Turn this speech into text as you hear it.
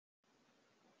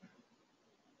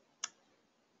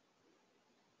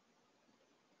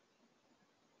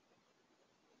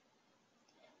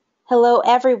Hello,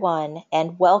 everyone,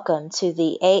 and welcome to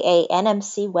the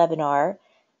AANMC webinar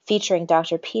featuring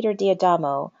Dr. Peter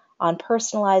D'Adamo on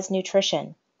personalized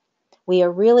nutrition. We are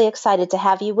really excited to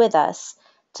have you with us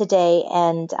today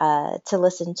and to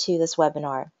listen to this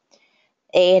webinar.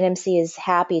 AANMC is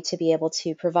happy to be able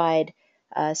to provide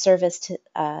service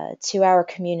to our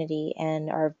community and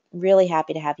are really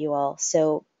happy to have you all.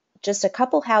 So just a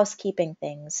couple housekeeping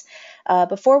things.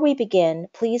 Before we begin,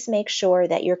 please make sure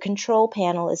that your control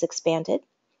panel is expanded.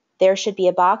 There should be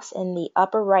a box in the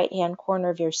upper right-hand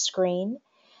corner of your screen,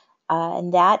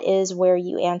 and that is where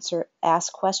you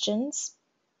ask questions.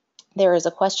 There is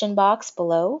a question box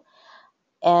below,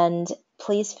 and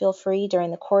please feel free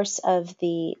during the course of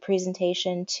the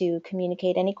presentation to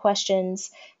communicate any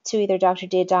questions to either Dr.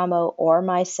 D'Adamo or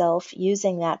myself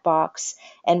using that box,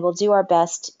 and we'll do our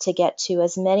best to get to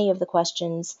as many of the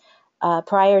questions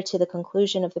prior to the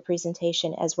conclusion of the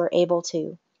presentation as we're able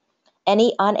to.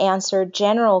 Any unanswered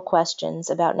general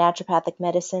questions about naturopathic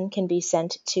medicine can be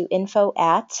sent to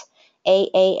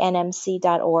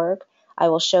info@aanmc.org. I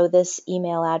will show this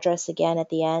email address again at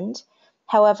the end.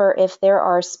 However, if there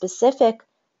are specific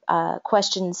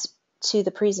questions to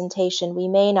the presentation, we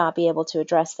may not be able to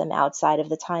address them outside of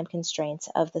the time constraints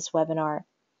of this webinar.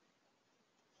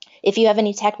 If you have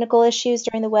any technical issues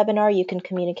during the webinar, you can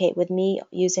communicate with me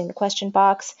using the question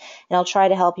box, and I'll try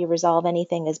to help you resolve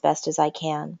anything as best as I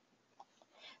can.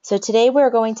 So today we're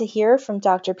going to hear from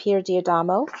Dr. Peter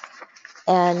D'Adamo,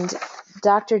 and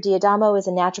Dr. D'Adamo is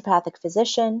a naturopathic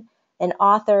physician, an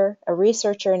author, a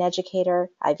researcher and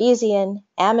educator, Ivesian,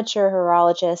 amateur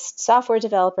horologist, software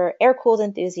developer, air-cooled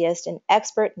enthusiast, and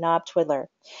expert knob twiddler.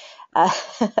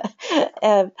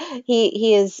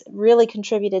 He has really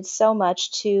contributed so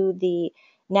much to the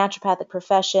naturopathic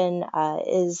profession,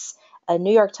 is a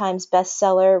New York Times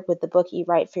bestseller with the book Eat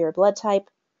Right for Your Blood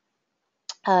Type.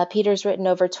 Peter's written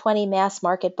over 20 mass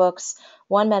market books,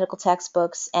 1 medical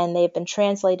textbooks, and they've been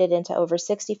translated into over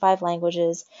 65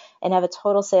 languages and have a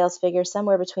total sales figure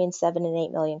somewhere between 7 and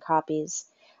 8 million copies.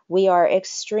 We are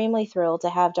extremely thrilled to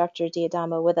have Dr.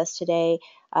 D'Adamo with us today.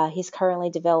 He's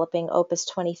currently developing Opus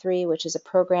 23, which is a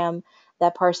program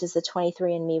that parses the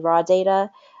 23andMe raw data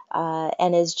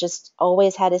and has just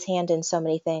always had his hand in so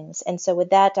many things. And so with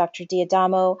that, Dr.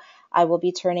 D'Adamo, I will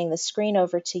be turning the screen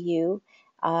over to you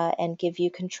and give you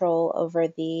control over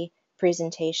the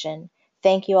presentation.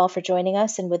 Thank you all for joining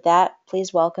us, and with that,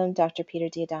 please welcome Dr. Peter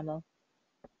D'Adamo.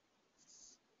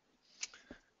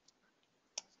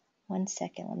 One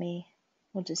second,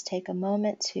 we'll just take a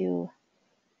moment to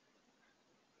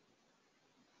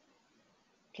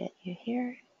get you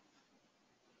here.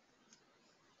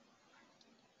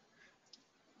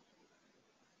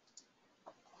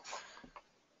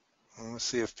 Well, let's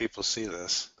see if people see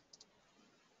this.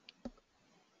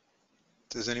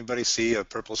 Does anybody see a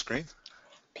purple screen?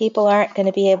 People aren't going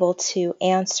to be able to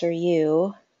answer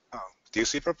you. Oh, do you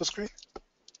see a purple screen?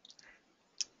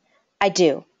 I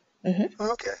do.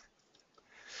 Okay.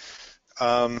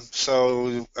 I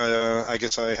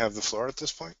guess I have the floor at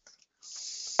this point.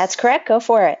 That's correct. Go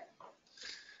for it.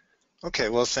 Okay,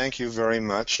 well, thank you very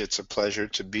much. It's a pleasure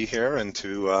to be here and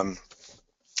to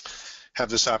have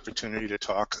this opportunity to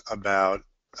talk about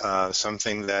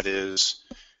something that is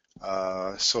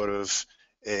sort of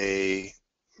a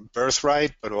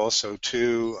birthright, but also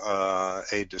too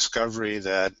a discovery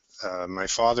that my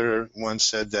father once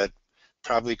said that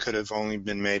probably could have only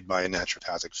been made by a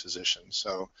naturopathic physician.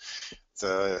 So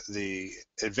the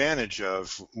advantage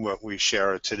of what we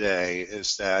share today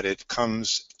is that it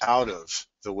comes out of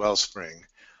the wellspring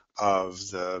of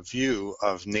the view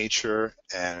of nature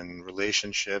and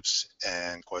relationships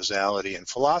and causality and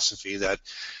philosophy that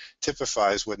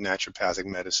typifies what naturopathic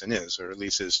medicine is, or at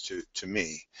least is to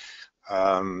me.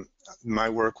 My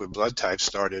work with blood types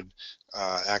started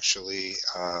actually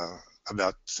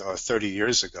about 30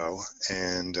 years ago,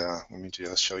 and let me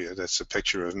just show you, that's a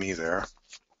picture of me there.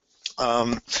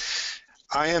 I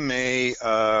am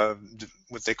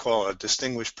what they call a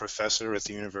distinguished professor at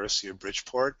the University of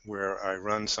Bridgeport, where I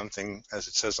run something, as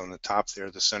it says on the top there,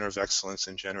 the Center of Excellence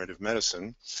in Generative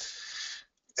Medicine.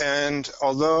 And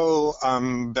although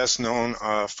I'm best known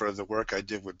for the work I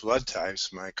did with blood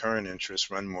types, my current interests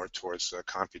run more towards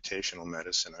computational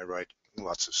medicine. I write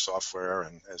lots of software,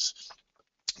 and as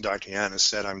Dr. Yana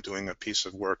said, I'm doing a piece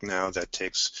of work now that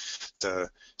takes the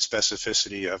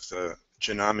specificity of the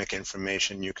genomic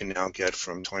information you can now get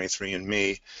from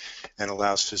 23andMe and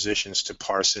allows physicians to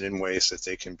parse it in ways that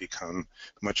they can become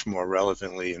much more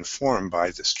relevantly informed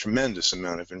by this tremendous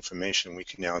amount of information we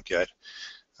can now get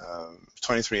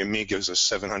 23andMe gives us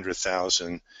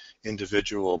 700,000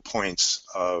 individual points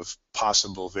of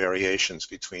possible variations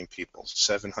between people,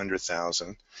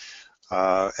 700,000.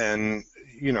 And,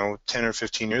 you know, 10 or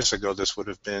 15 years ago, this would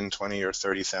have been $20,000 or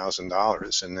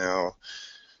 $30,000, and now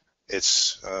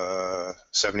it's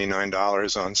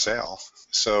 $79 on sale.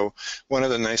 So one of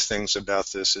the nice things about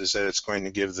this is that it's going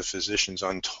to give the physicians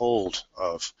untold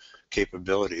of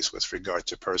capabilities with regard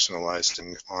to personalized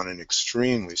and on an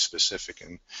extremely specific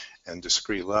and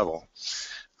discrete level.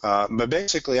 But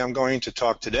basically, I'm going to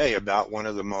talk today about one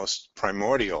of the most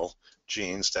primordial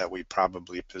genes that we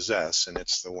probably possess, and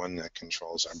it's the one that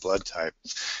controls our blood type.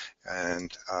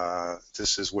 And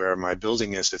this is where my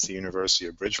building is at the University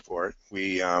of Bridgeport.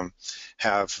 We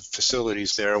have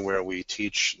facilities there where we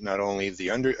teach not only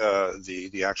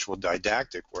the actual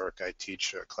didactic work. I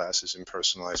teach classes in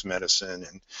personalized medicine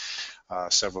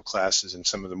and several classes in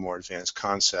some of the more advanced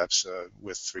concepts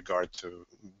with regard to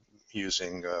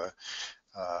using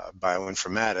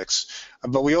bioinformatics,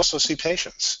 but we also see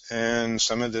patients, and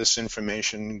some of this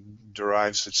information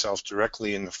derives itself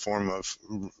directly in the form of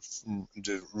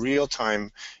the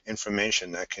real-time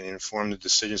information that can inform the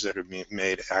decisions that are being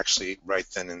made actually right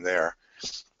then and there.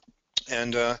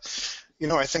 And you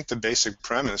know, I think the basic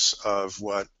premise of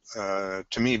what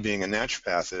to me being a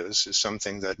naturopath is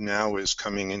something that now is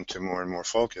coming into more and more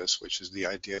focus, which is the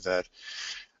idea that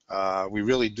we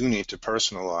really do need to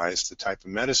personalize the type of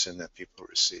medicine that people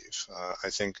receive. I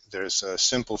think there's a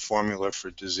simple formula for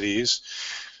disease,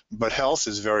 but health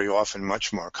is very often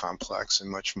much more complex and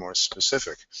much more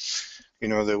specific. You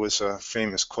know, there was a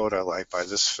famous quote I like by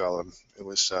this fellow. It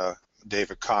was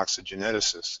David Cox, a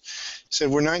geneticist. He said,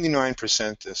 "We're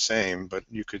 99% the same, but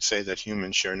you could say that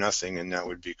humans share nothing, and that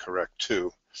would be correct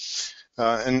too."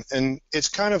 And it's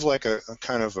kind of like a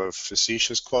kind of a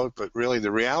facetious quote, but really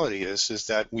the reality is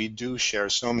that we do share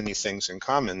so many things in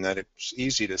common that it's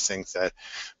easy to think that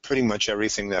pretty much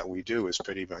everything that we do is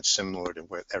pretty much similar to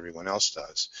what everyone else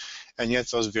does. And yet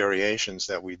those variations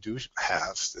that we do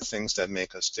have, the things that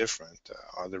make us different,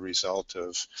 are the result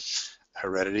of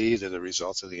heredity, they're the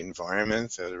result of the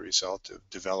environment, they're the result of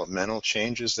developmental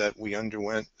changes that we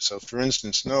underwent. So for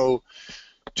instance, no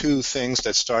two things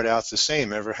that start out the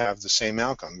same ever have the same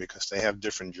outcome, because they have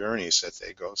different journeys that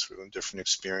they go through and different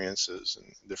experiences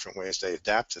and different ways they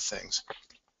adapt to things.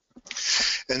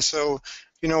 And so,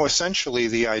 you know, essentially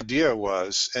the idea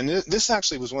was, and this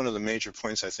actually was one of the major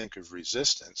points, I think, of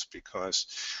resistance, because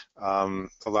a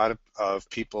lot of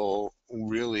people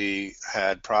really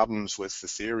had problems with the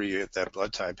theory that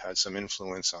blood type had some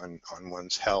influence on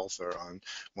one's health or on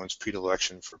one's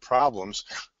predilection for problems,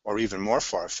 or even more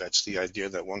far-fetched, the idea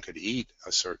that one could eat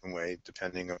a certain way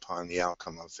depending upon the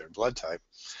outcome of their blood type.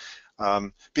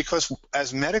 Because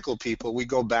as medical people, we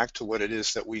go back to what it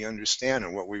is that we understand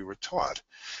and what we were taught.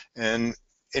 And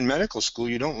in medical school,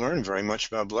 you don't learn very much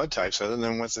about blood types other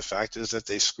than what the fact is that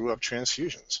they screw up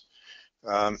transfusions.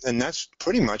 And that's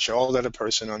pretty much all that a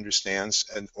person understands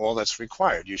and all that's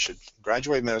required. You should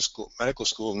graduate medical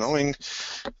school knowing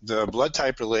the blood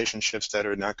type relationships that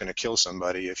are not going to kill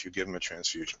somebody if you give them a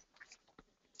transfusion.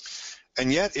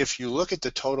 And yet, if you look at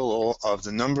the total of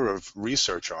the number of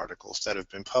research articles that have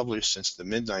been published since the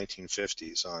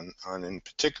mid-1950s on in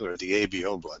particular the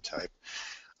ABO blood type,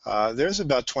 there's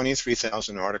about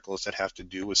 23,000 articles that have to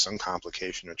do with some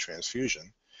complication of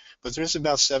transfusion. But there's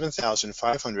about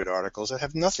 7,500 articles that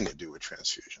have nothing to do with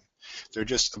transfusion. They're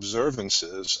just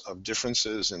observances of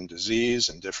differences in disease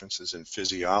and differences in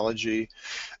physiology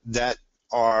that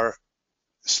are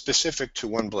specific to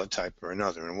one blood type or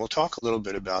another. And we'll talk a little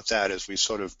bit about that as we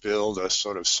sort of build a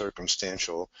sort of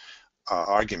circumstantial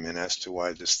argument as to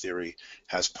why this theory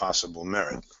has possible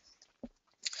merit.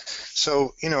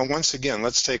 So, you know, once again,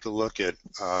 let's take a look at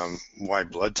why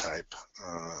blood type.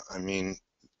 I mean,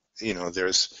 you know,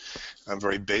 there's a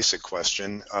very basic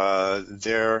question.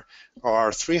 There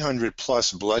are 300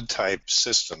 plus blood type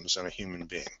systems in a human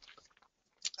being.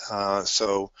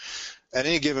 So at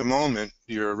any given moment,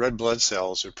 your red blood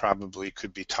cells are probably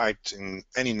could be typed in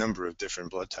any number of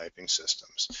different blood typing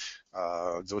systems.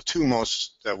 The two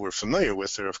most that we're familiar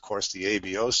with are, of course, the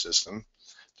ABO system,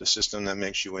 the system that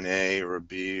makes you an A or a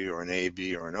B or an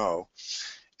AB or an O,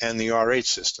 and the RH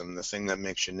system, the thing that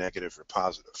makes you negative or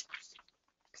positive.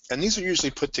 And these are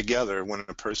usually put together when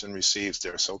a person receives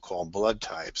their so-called blood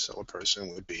type. So a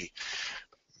person would be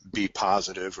B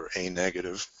positive or A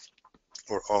negative,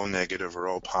 or O negative or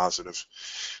O positive.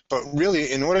 But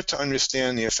really, in order to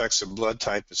understand the effects of blood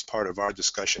type as part of our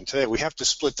discussion today, we have to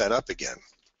split that up again,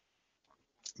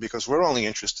 because we're only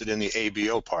interested in the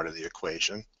ABO part of the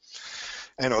equation.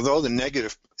 And although the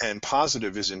negative and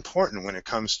positive is important when it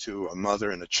comes to a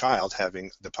mother and a child having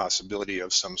the possibility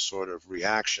of some sort of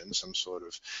reaction, some sort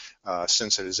of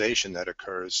sensitization that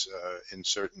occurs in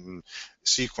certain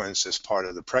sequence as part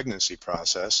of the pregnancy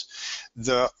process,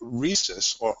 the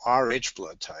rhesus or Rh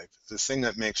blood type, the thing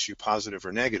that makes you positive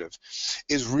or negative,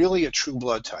 is really a true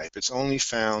blood type. It's only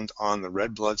found on the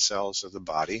red blood cells of the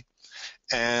body,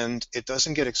 and it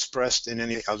doesn't get expressed in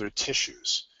any other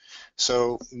tissues.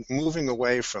 So moving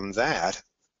away from that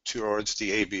towards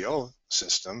the ABO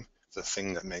system, the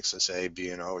thing that makes us A, B,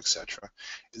 and O, etc.,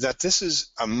 that this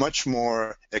is a much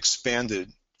more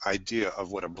expanded idea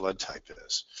of what a blood type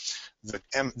is.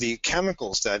 The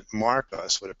chemicals that mark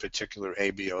us with a particular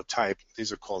ABO type,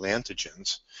 these are called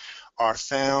antigens, are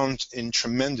found in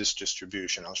tremendous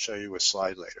distribution. I'll show you a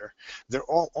slide later. They're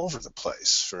all over the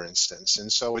place, for instance,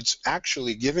 and so it's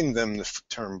actually giving them the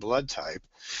term blood type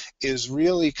is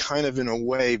really kind of in a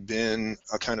way been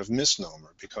a kind of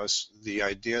misnomer, because the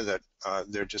idea that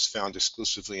they're just found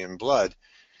exclusively in blood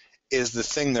is the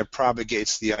thing that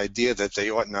propagates the idea that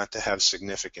they ought not to have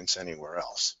significance anywhere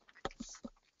else.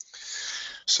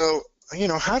 So, you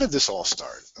know, how did this all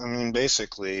start? I mean,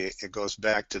 basically, it goes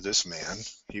back to this man.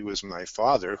 He was my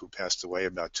father, who passed away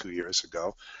about 2 years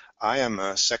ago. I am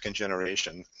a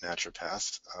second-generation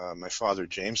naturopath. My father,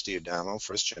 James D. Adamo,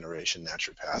 first-generation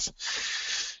naturopath.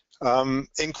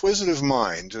 Inquisitive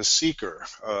mind, a seeker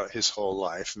his whole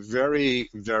life, very,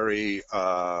 very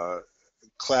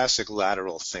classic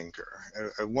lateral thinker.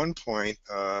 At one point,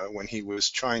 when he was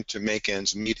trying to make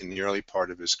ends meet in the early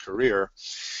part of his career,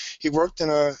 he worked in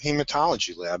a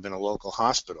hematology lab in a local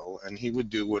hospital, and he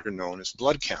would do what are known as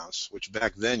blood counts, which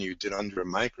back then you did under a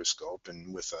microscope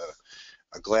and with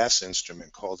a glass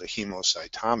instrument called a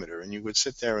hemocytometer, and you would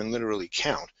sit there and literally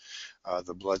count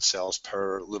the blood cells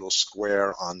per little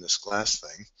square on this glass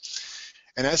thing.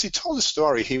 And as he told the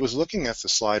story, he was looking at the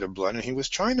slide of blood, and he was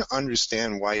trying to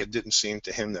understand why it didn't seem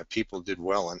to him that people did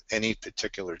well on any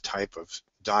particular type of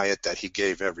diet that he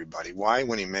gave everybody. Why,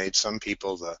 when he made some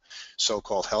people the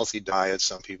so-called healthy diet,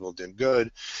 some people did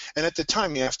good. And at the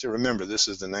time, you have to remember, this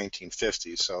is the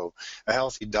 1950s, so a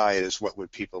healthy diet is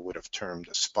what people would have termed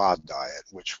a spa diet,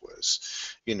 which was,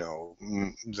 you know,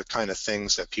 the kind of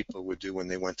things that people would do when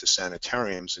they went to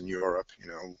sanitariums in Europe. You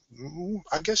know,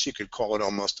 I guess you could call it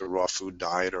almost a raw food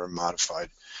diet or a modified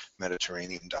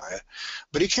Mediterranean diet.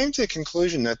 But he came to the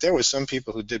conclusion that there were some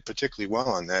people who did particularly well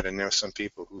on that, and there were some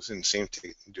people who didn't seem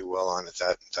to do well on it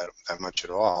that much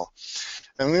at all.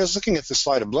 And when he was looking at the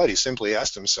slide of blood, he simply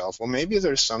asked himself, well, maybe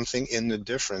there's something in the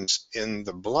difference in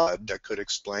the blood that could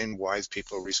explain why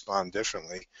people respond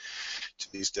differently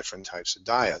to these different types of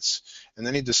diets. And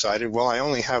then he decided, well, I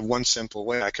only have one simple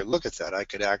way I could look at that. I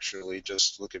could actually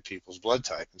just look at people's blood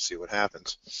type and see what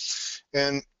happens.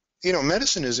 And you know,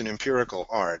 medicine is an empirical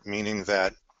art, meaning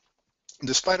that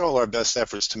despite all our best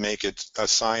efforts to make it a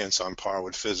science on par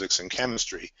with physics and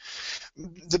chemistry,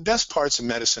 the best parts of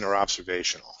medicine are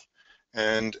observational.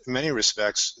 And in many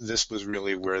respects, this was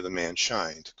really where the man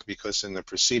shined, because in the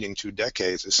succeeding 2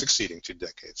 decades,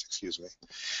 excuse me,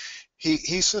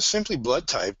 he so simply blood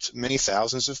typed many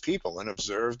thousands of people and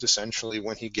observed essentially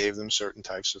when he gave them certain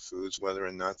types of foods, whether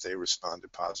or not they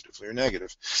responded positively or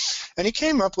negative. And he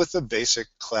came up with a basic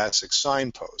classic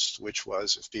signpost, which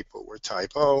was if people were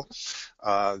type O,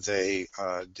 they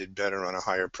did better on a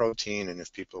higher protein, and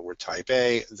if people were type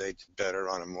A, they did better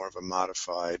on a more of a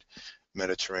modified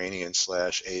Mediterranean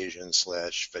 / Asian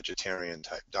 / vegetarian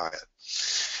type diet.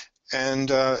 And,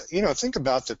 you know, think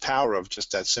about the power of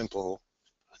just that simple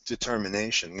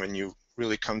determination when you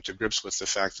really come to grips with the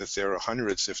fact that there are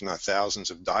hundreds, if not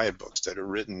thousands, of diet books that are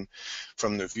written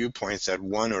from the viewpoint that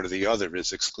one or the other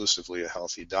is exclusively a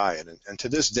healthy diet. And to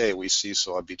this day, we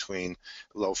seesaw between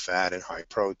low fat and high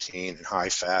protein, and high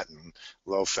fat and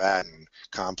low fat, and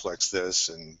complex this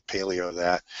and paleo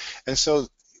that. And so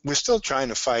we're still trying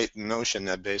to fight the notion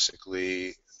that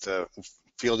basically the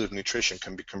field of nutrition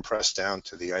can be compressed down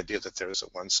to the idea that there is a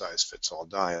one-size-fits-all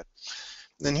diet.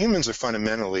 Then humans are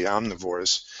fundamentally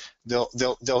omnivores.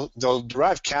 They'll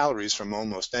derive calories from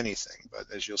almost anything, but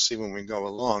as you'll see when we go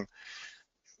along,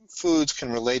 foods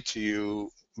can relate to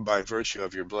you by virtue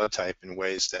of your blood type in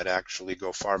ways that actually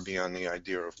go far beyond the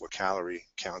idea of what calorie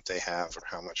count they have or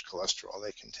how much cholesterol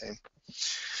they contain.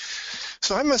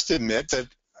 So I must admit that,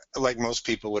 like most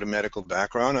people with a medical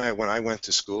background, when I went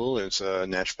to school as a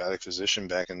naturopathic physician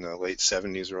back in the late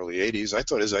 70s, early 80s, I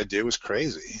thought his idea was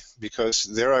crazy, because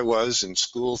there I was in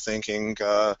school thinking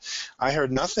I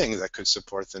heard nothing that could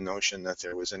support the notion that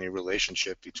there was any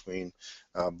relationship between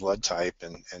blood type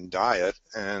and diet.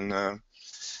 And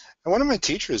And one of my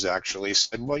teachers actually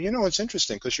said, well, you know, it's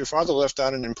interesting because your father left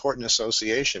out an important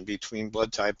association between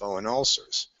blood type O and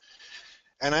ulcers.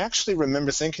 And I actually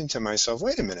remember thinking to myself,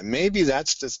 wait a minute, maybe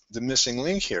that's the missing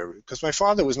link here, because my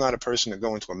father was not a person to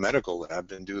go into a medical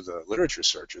lab and do the literature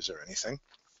searches or anything.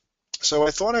 So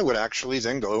I thought I would actually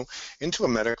then go into a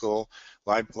medical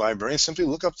library and simply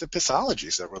look up the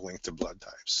pathologies that were linked to blood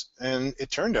types. And it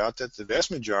turned out that the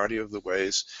vast majority of the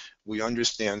ways we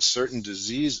understand certain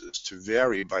diseases to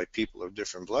vary by people of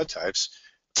different blood types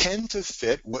tend to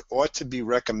fit what ought to be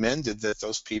recommended that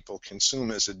those people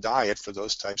consume as a diet for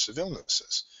those types of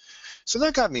illnesses. So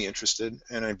that got me interested,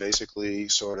 and I basically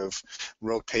sort of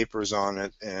wrote papers on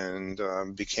it and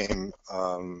became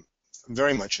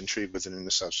very much intrigued with it in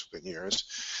the subsequent years.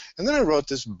 And then I wrote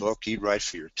this book, Eat Right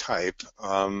for Your Type,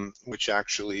 which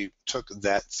actually took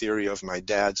that theory of my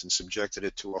dad's and subjected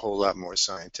it to a whole lot more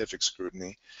scientific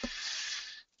scrutiny.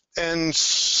 And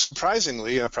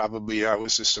surprisingly, probably I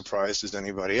was as surprised as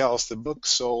anybody else, the book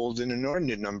sold an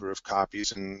inordinate number of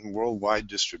copies in worldwide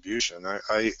distribution.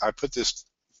 I put this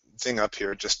thing up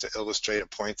here just to illustrate a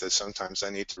point that sometimes I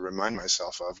need to remind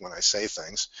myself of when I say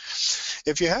things.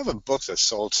 If you have a book that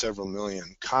sold several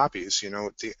million copies, you know,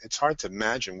 it's hard to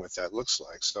imagine what that looks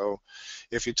like. So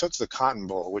if you took the Cotton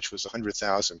Bowl, which was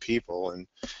 100,000 people, and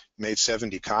made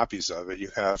 70 copies of it, you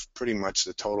have pretty much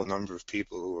the total number of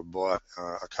people who have bought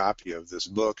a copy of this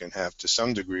book and have to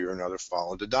some degree or another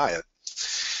followed the diet.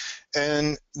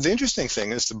 And the interesting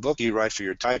thing is the book Eat Right for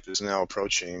Your Type is now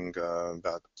approaching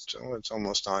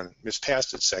it's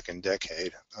past its second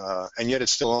decade, and yet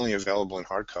it's still only available in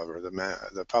hardcover.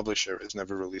 The publisher has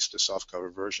never released a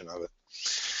softcover version of it.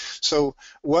 So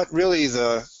what really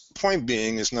the point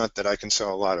being is not that I can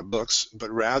sell a lot of books,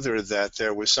 but rather that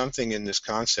there was something in this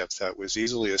concept that was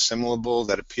easily assimilable,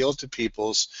 that appealed to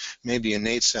people's maybe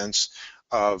innate sense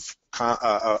of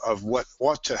what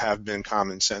ought to have been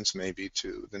common sense maybe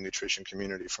to the nutrition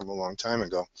community from a long time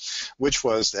ago, which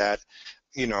was that,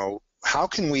 you know, how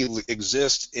can we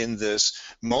exist in this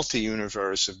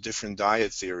multi-universe of different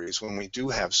diet theories when we do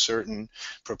have certain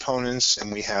proponents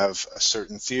and we have a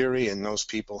certain theory and those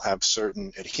people have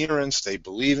certain adherents, they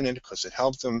believe in it because it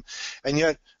helped them, and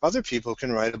yet other people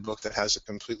can write a book that has a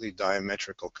completely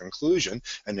diametrical conclusion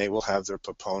and they will have their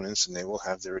proponents and they will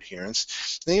have their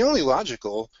adherents. And the only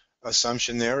logical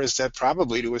assumption there is that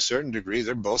probably to a certain degree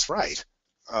they're both right.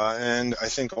 And I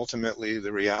think ultimately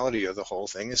the reality of the whole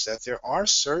thing is that there are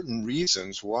certain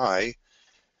reasons why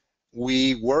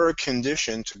we were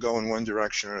conditioned to go in one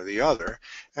direction or the other,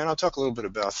 and I'll talk a little bit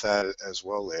about that as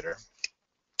well later.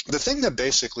 The thing that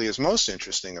basically is most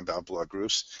interesting about blood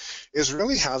groups is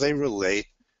really how they relate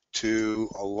to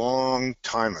a long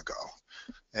time ago.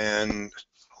 And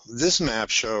this map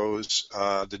shows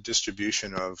the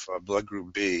distribution of blood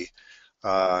group B.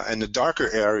 And the darker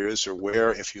areas are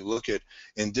where, if you look at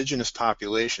indigenous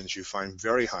populations, you find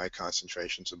very high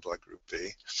concentrations of blood group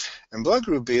B. And blood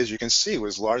group B, as you can see,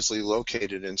 was largely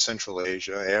located in Central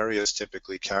Asia, areas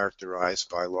typically characterized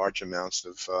by large amounts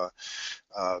of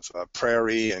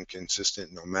prairie and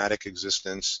consistent nomadic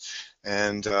existence.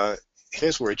 And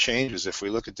here's where it changes. If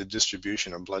we look at the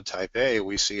distribution of blood type A,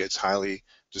 we see it's highly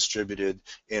distributed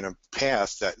in a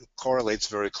path that correlates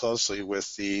very closely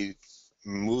with the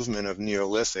movement of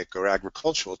Neolithic or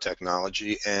agricultural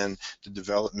technology and the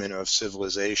development of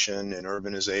civilization and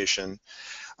urbanization.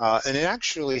 And it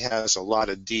actually has a lot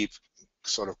of deep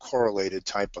sort of correlated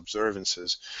type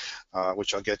observances,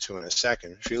 which I'll get to in a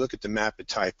second. If you look at the map of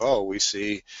type O, we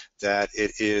see that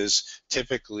it is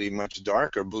typically much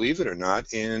darker, believe it or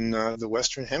not, in the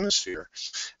Western Hemisphere.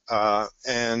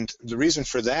 And the reason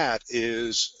for that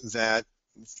is that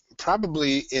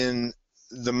probably in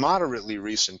the moderately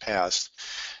recent past,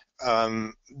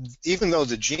 even though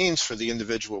the genes for the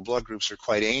individual blood groups are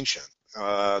quite ancient,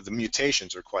 the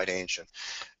mutations are quite ancient,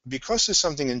 because there's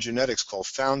something in genetics called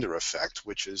founder effect,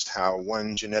 which is how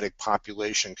one genetic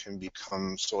population can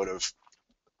become sort of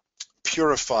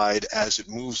purified as it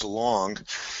moves along.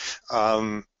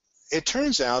 It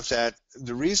turns out that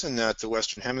the reason that the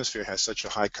Western Hemisphere has such a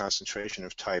high concentration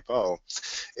of type O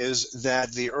is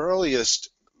that the earliest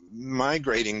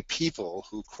migrating people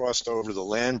who crossed over the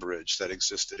land bridge that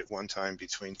existed at one time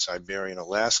between Siberia and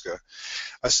Alaska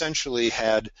essentially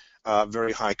had a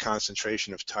very high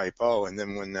concentration of type O, and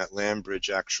then when that land bridge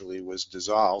actually was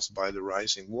dissolved by the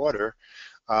rising water,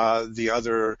 the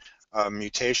other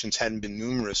mutations hadn't been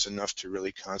numerous enough to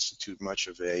really constitute much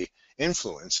of a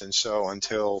influence. And so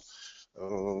until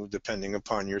depending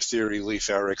upon your theory, Leif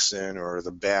Erikson or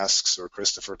the Basques or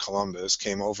Christopher Columbus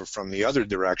came over from the other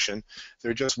direction,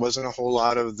 there just wasn't a whole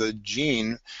lot of the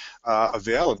gene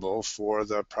available for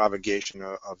the propagation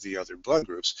of the other blood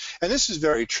groups. And this is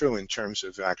very true in terms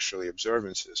of actually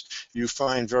observances. You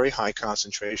find very high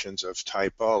concentrations of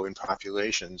type O in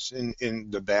populations.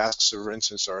 In the Basques, for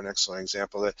instance, are an excellent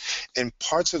example that in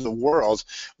parts of the world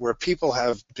where people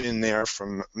have been there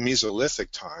from Mesolithic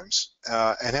times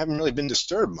and haven't really been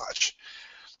disturbed much.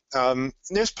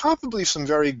 There's probably some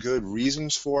very good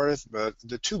reasons for it, but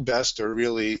the two best are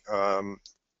really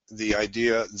the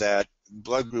idea that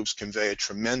blood groups convey a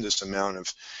tremendous amount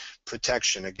of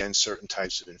protection against certain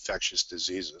types of infectious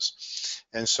diseases.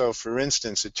 And so, for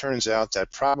instance, it turns out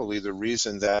that probably the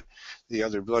reason that the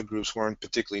other blood groups weren't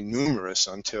particularly numerous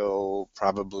until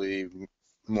probably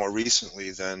more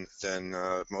recently than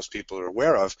most people are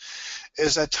aware of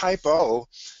is that type O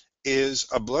is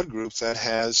a blood group that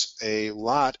has a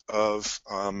lot of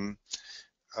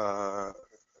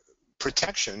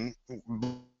protection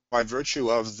by virtue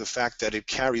of the fact that it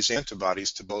carries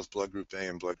antibodies to both blood group A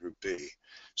and blood group B.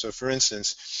 So for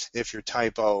instance, if you're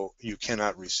type O, you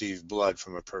cannot receive blood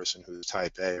from a person who's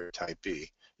type A or type B.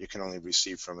 You can only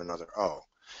receive from another O.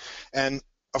 And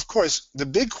of course, the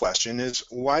big question is,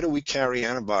 why do we carry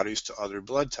antibodies to other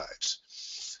blood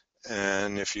types?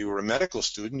 And if you were a medical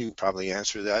student, you'd probably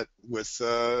answer that with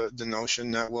the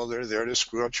notion that, well, they're there to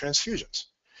screw up transfusions.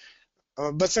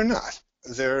 But they're not.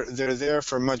 They're there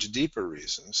for much deeper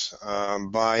reasons.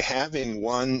 By having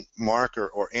one marker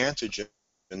or antigen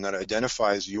that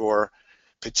identifies your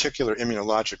particular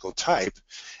immunological type,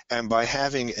 and by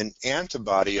having an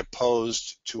antibody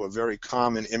opposed to a very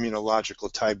common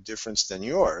immunological type difference than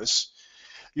yours,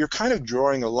 you're kind of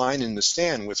drawing a line in the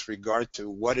sand with regard to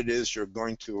what it is you're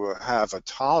going to have a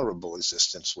tolerable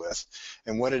resistance with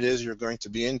and what it is you're going to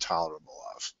be intolerable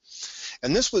of.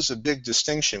 And this was a big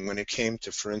distinction when it came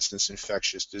to, for instance,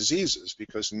 infectious diseases,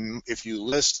 because if you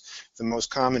list the most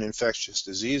common infectious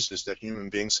diseases that human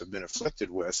beings have been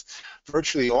afflicted with,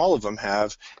 virtually all of them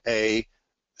have a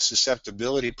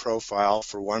susceptibility profile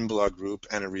for one blood group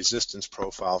and a resistance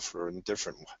profile for a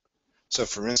different one. So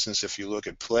for instance, if you look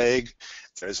at plague,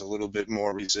 there's a little bit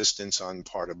more resistance on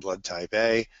part of blood type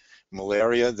A.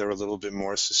 Malaria, they're a little bit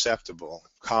more susceptible.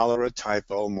 Cholera, type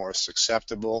O, more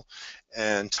susceptible.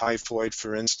 And typhoid,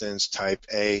 for instance, type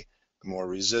A, more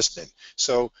resistant.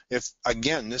 So if,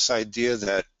 again, this idea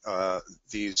that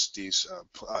these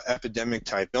epidemic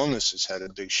type illnesses had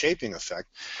a big shaping effect,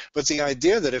 but the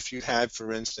idea that if you had,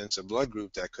 for instance, a blood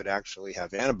group that could actually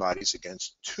have antibodies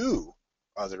against two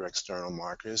other external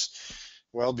markers,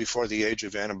 well, before the age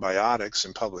of antibiotics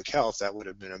and public health, that would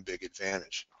have been a big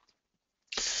advantage.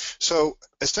 So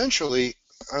essentially,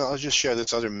 I'll just share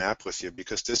this other map with you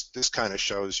because this kind of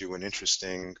shows you an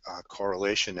interesting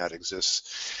correlation that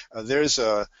exists. There's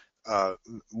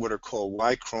what are called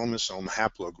Y chromosome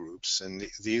haplogroups, and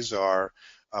these are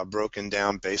broken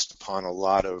down based upon a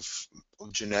lot of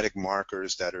genetic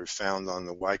markers that are found on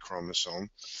the Y chromosome.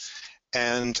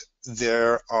 And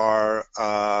there are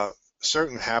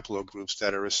certain haplogroups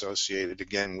that are associated,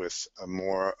 again, with a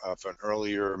more of an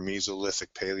earlier Mesolithic,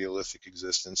 Paleolithic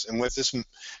existence. And what this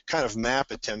kind of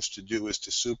map attempts to do is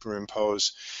to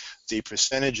superimpose the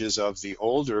percentages of the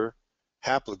older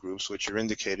haplogroups, which are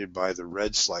indicated by the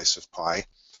red slice of pie,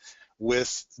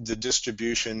 with the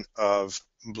distribution of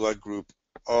blood group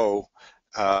O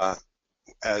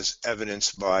as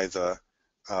evidenced by the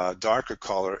darker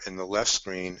color in the left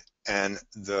screen, and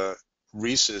the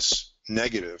rhesus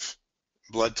negative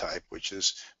blood type, which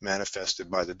is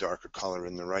manifested by the darker color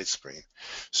in the right screen.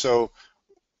 So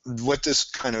what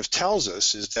this kind of tells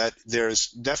us is that there's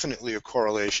definitely a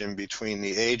correlation between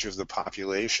the age of the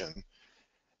population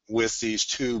with these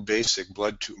two basic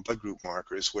blood group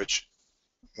markers, which,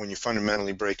 when you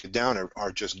fundamentally break it down,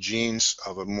 are just genes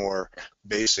of a more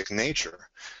basic nature.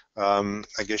 I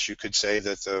guess you could say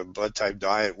that the blood type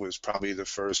diet was probably the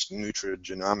first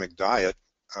nutrigenomic diet,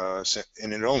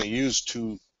 and it only used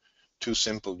two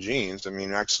simple genes. I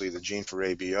mean, actually, the gene for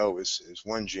ABO is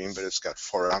one gene, but it's got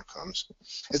 4 outcomes.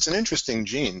 It's an interesting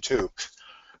gene, too,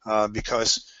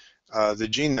 because the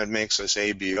gene that makes us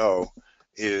ABO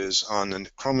is on the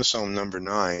chromosome number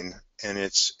 9, and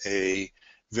it's a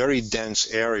very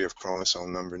dense area of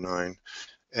chromosome number 9.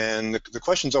 And the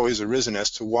question's always arisen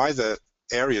as to why the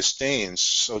area stains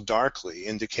so darkly,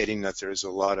 indicating that there's a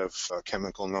lot of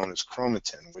chemical known as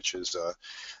chromatin, which is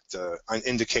an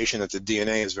indication that the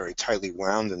DNA is very tightly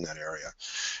wound in that area.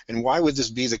 And why would this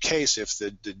be the case if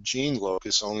the gene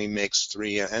locus only makes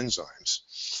 3 enzymes?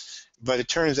 But it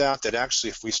turns out that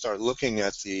actually, if we start looking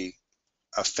at the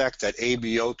effect that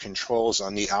ABO controls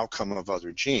on the outcome of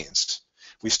other genes.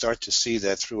 We start to see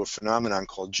that through a phenomenon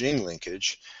called gene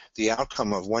linkage, the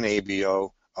outcome of one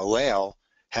ABO allele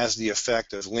has the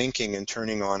effect of linking and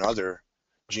turning on other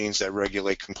genes that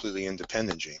regulate completely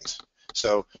independent genes.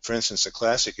 So, for instance, a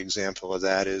classic example of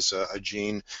that is a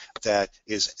gene that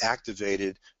is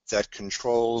activated that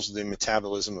controls the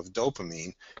metabolism of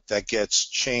dopamine that gets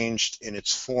changed in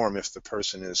its form if the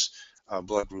person is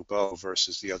blood group O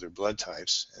versus the other blood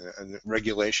types. And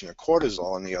regulation of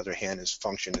cortisol, on the other hand, is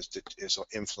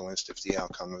influenced if the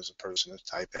outcome is a person of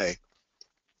type A.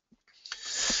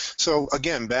 So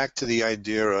again, back to the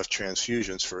idea of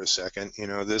transfusions for a second. You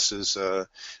know, this is the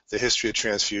history of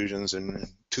transfusions in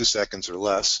 2 seconds or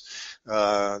less.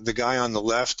 The guy on the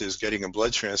left is getting a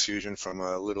blood transfusion from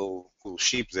a little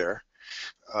sheep there.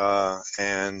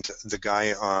 And the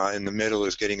guy in the middle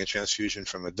is getting a transfusion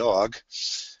from a dog.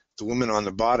 The woman on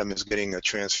the bottom is getting a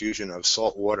transfusion of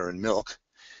salt water and milk.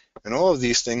 And all of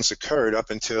these things occurred up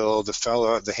until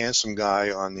the handsome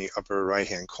guy on the upper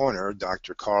right-hand corner,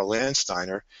 Dr. Carl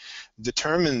Landsteiner,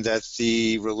 determined that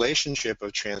the relationship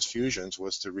of transfusions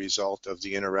was the result of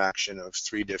the interaction of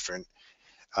 3 different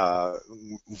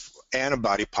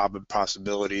antibody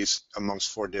possibilities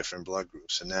amongst 4 different blood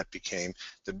groups, and that became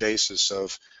the basis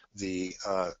of the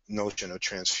notion of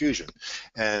transfusion.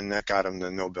 And that got him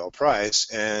the Nobel Prize,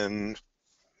 and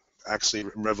actually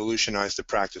revolutionized the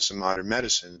practice of modern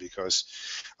medicine, because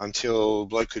until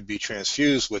blood could be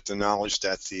transfused with the knowledge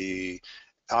that the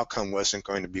outcome wasn't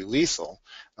going to be lethal,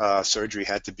 surgery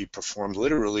had to be performed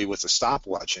literally with a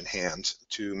stopwatch in hand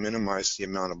to minimize the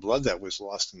amount of blood that was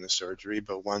lost in the surgery.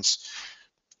 But once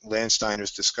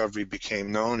Landsteiner's discovery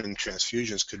became known and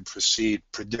transfusions could proceed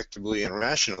predictably and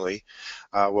rationally,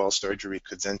 well, surgery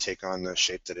could then take on the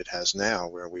shape that it has now,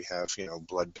 where we have, you know,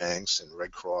 blood banks and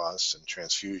Red Cross and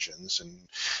transfusions and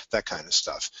that kind of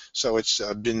stuff. So it's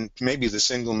been maybe the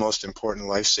single most important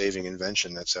life-saving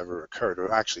invention that's ever occurred,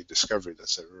 or actually discovery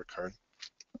that's ever occurred.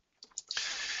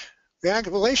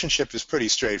 The relationship is pretty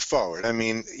straightforward. I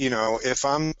mean, you know, if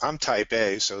I'm type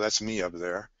A, so that's me up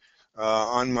there.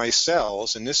 On my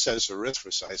cells, and this says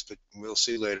erythrocytes, but we'll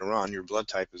see later on, your blood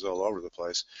type is all over the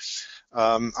place.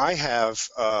 I have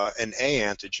an A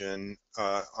antigen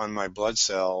on my blood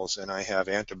cells, and I have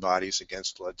antibodies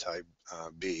against blood type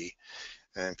B.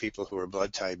 And people who are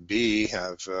blood type B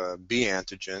have B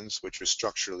antigens, which are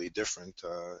structurally different,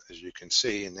 as you can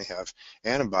see, and they have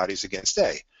antibodies against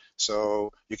A.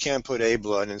 So you can't put A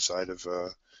blood inside of a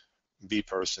B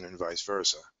person and vice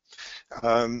versa.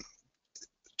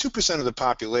 2% of the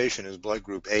population is blood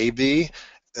group AB,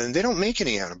 and they don't make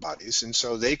any antibodies, and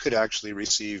so they could actually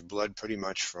receive blood pretty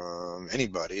much from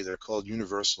anybody. They're called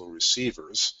universal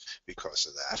receivers because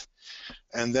of that.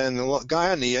 And then the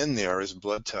guy on the end there is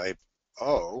blood type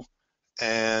O,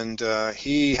 and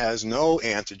he has no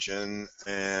antigen,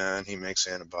 and he makes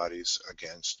antibodies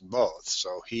against both.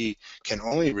 So he can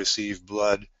only receive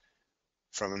blood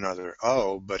from another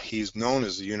O, but he's known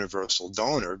as a universal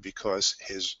donor because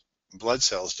his blood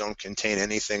cells don't contain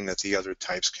anything that the other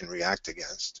types can react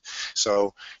against.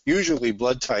 So usually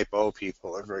blood type O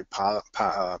people are very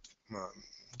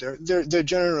they're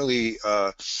generally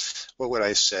what would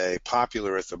I say,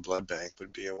 popular at the blood bank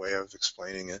would be a way of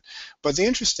explaining it. But the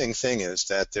interesting thing is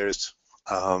that there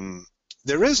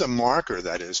is a marker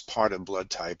that is part of blood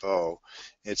type O.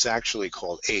 It's actually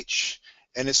called H.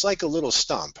 And it's like a little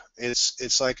stump.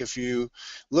 It's like if you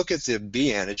look at the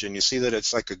B antigen, you see that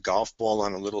it's like a golf ball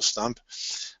on a little stump.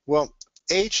 Well,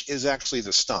 H is actually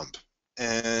the stump.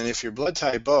 And if you're blood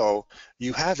type O,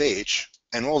 you have H,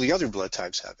 and all the other blood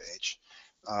types have H.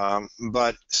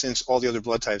 But since all the other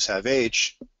blood types have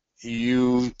H, they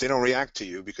don't react to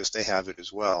you because they have it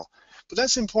as well. But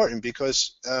that's important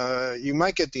because you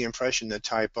might get the impression that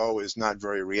type O is not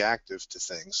very reactive to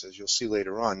things, as you'll see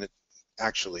later on. It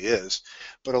actually is,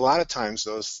 but a lot of times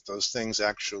those things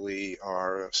actually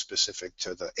are specific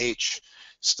to the H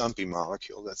stumpy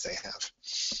molecule that they have.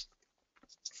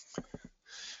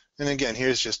 And again,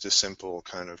 here's just a simple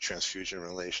kind of transfusion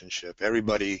relationship.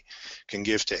 Everybody can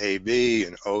give to AB,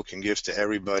 and O can give to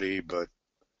everybody, but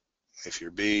if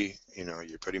you're B, you know,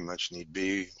 you pretty much need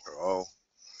B or O.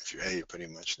 If you're A, you pretty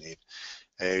much need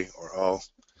A or O.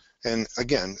 And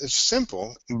again, it's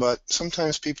simple, but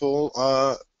sometimes people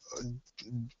are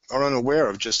unaware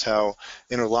of just how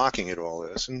interlocking it all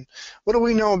is. And what do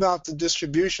we know about the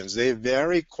distributions? They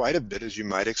vary quite a bit, as you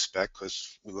might expect,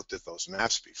 because we looked at those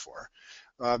maps before.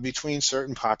 between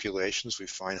certain populations, we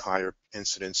find higher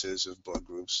incidences of blood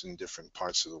groups in different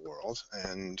parts of the world,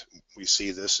 and we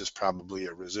see this as probably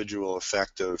a residual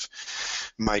effect of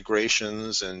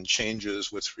migrations and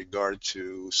changes with regard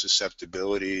to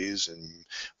susceptibilities and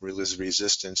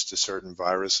resistance to certain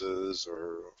viruses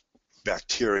or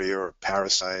bacteria or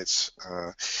parasites.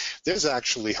 There's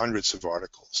actually hundreds of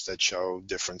articles that show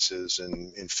differences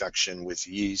in infection with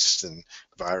yeast and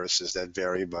viruses that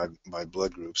vary by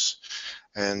blood groups.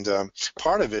 And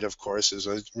part of it, of course, is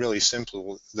really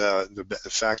simple. The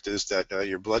fact is that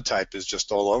your blood type is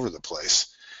just all over the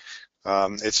place.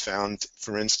 It's found,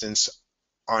 for instance,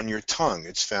 on your tongue.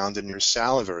 It's found in your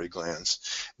salivary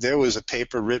glands. There was a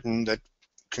paper written that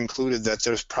concluded that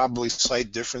there's probably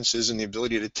slight differences in the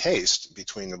ability to taste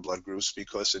between the blood groups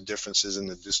because of differences in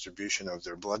the distribution of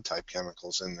their blood type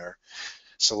chemicals in their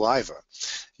saliva.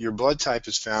 Your blood type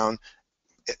is found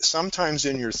sometimes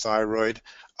in your thyroid,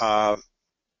 and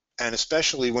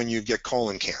especially when you get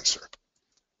colon cancer.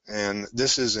 And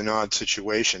this is an odd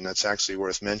situation that's actually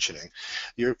worth mentioning.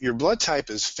 Your blood type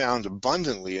is found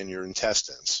abundantly in your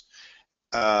intestines.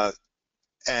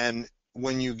 And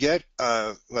when you get,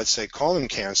 let's say, colon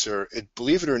cancer, it,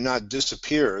 believe it or not,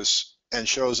 disappears and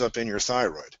shows up in your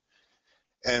thyroid.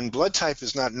 And blood type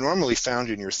is not normally found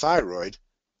in your thyroid,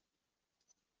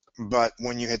 but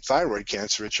when you hit thyroid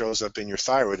cancer, it shows up in your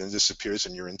thyroid and disappears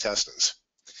in your intestines.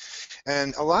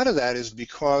 And a lot of that is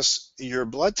because your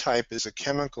blood type is a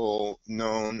chemical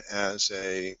known as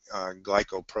a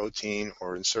glycoprotein,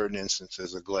 or in certain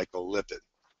instances, a glycolipid.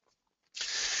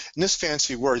 And this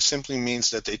fancy word simply means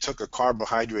that they took a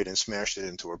carbohydrate and smashed it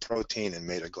into a protein and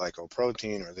made a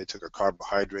glycoprotein, or they took a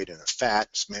carbohydrate and a fat,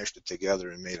 smashed it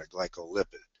together and made a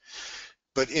glycolipid.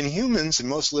 But in humans and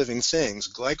most living things,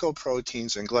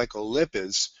 glycoproteins and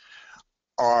glycolipids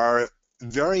are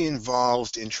very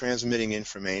involved in transmitting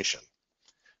information.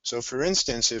 So for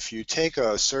instance, if you take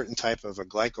a certain type of a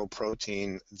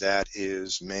glycoprotein that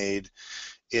is made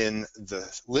in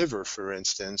the liver, for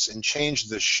instance, and change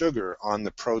the sugar on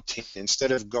the protein,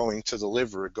 instead of going to the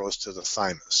liver, it goes to the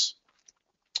thymus.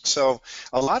 So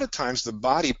a lot of times the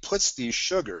body puts these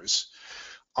sugars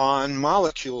on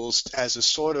molecules as a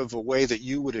sort of a way that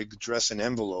you would address an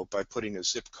envelope by putting a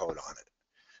zip code on it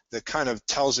that kind of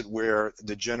tells it where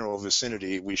the general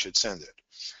vicinity we should send it.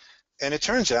 And it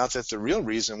turns out that the real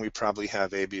reason we probably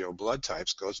have ABO blood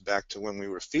types goes back to when we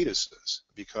were fetuses,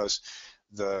 because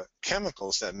the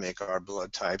chemicals that make our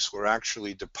blood types were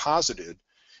actually deposited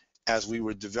as we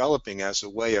were developing as a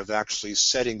way of actually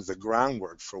setting the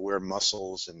groundwork for where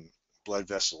muscles and blood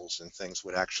vessels and things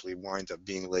would actually wind up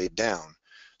being laid down.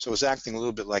 So it was acting a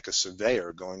little bit like a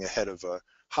surveyor going ahead of a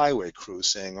highway crew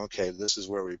saying, okay, this is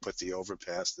where we put the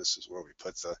overpass, this is where we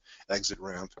put the exit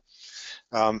ramp.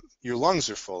 Your lungs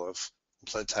are full of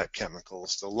blood type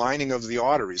chemicals. The lining of the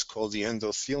arteries, called the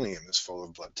endothelium, is full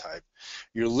of blood type.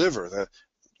 Your liver,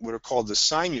 what are called the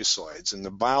sinusoids and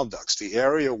the bile ducts, the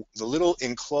area, the little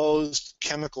enclosed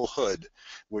chemical hood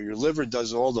where your liver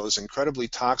does all those incredibly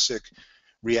toxic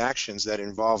reactions that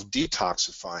involve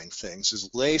detoxifying things, is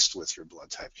laced with your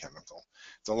blood type chemical.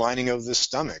 The lining of the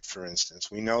stomach, for instance.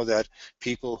 We know that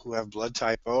people who have blood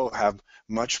type O have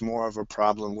much more of a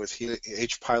problem with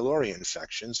H. pylori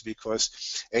infections,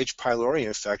 because H. pylori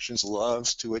infections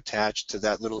loves to attach to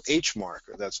that little H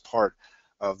marker that's part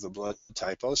of the blood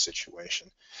type O situation.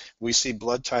 We see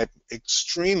blood type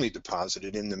extremely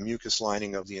deposited in the mucus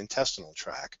lining of the intestinal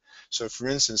tract. So for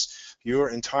instance, your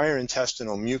entire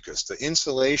intestinal mucus, the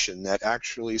insulation that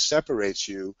actually separates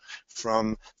you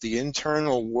from the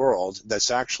internal world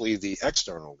that's actually the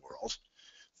external world,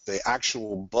 the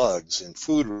actual bugs and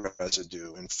food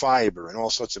residue and fiber and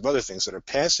all sorts of other things that are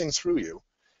passing through you,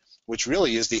 which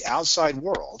really is the outside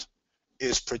world,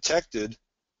 is protected.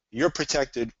 You're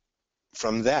protected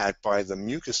from that by the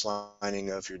mucus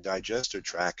lining of your digestive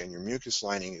tract, and your mucus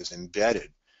lining is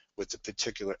embedded with the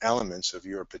particular elements of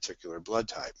your particular blood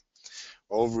type.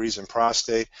 Ovaries and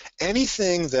prostate,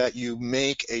 anything that you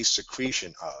make a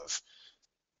secretion of,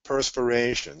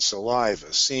 perspiration,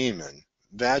 saliva, semen,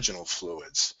 vaginal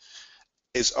fluids,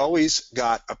 is always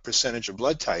got a percentage of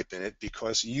blood type in it,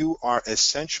 because you are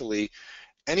essentially,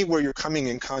 anywhere you're coming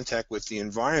in contact with the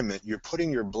environment, you're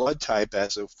putting your blood type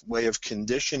as a way of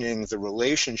conditioning the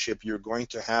relationship you're going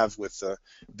to have with the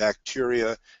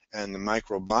bacteria and the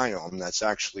microbiome that's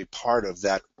actually part of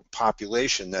that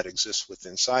population that exists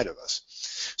within inside of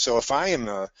us. So if I am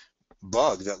a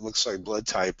bug that looks like blood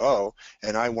type O,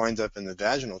 and I wind up in the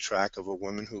vaginal tract of a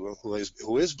woman who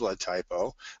is blood type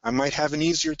O, I might have an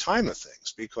easier time of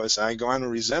things, because I go on to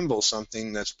resemble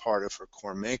something that's part of her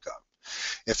core makeup.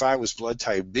 If I was blood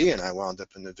type B and I wound up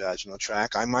in the vaginal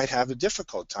tract, I might have a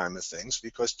difficult time of things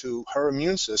because to her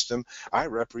immune system, I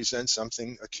represent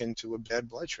something akin to a bad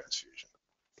blood transfusion.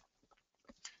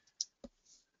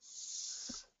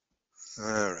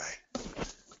 All right.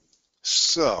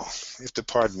 So, you have to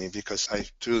pardon me because I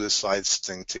threw the slides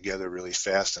thing together really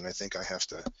fast and I think I have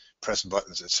to press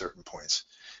buttons at certain points.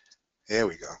 There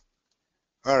we go.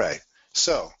 All right.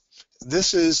 So,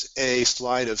 this is a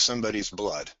slide of somebody's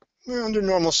blood. Well, under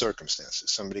normal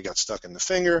circumstances, somebody got stuck in the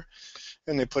finger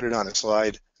and they put it on a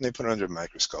slide and they put it under a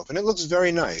microscope. And it looks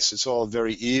very nice. It's all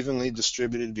very evenly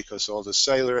distributed because all the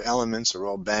cellular elements are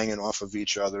all banging off of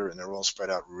each other and they're all spread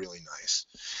out really nice.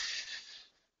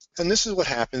 And this is what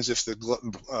happens if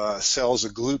the cells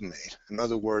agglutinate. In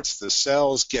other words, the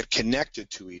cells get connected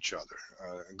to each other.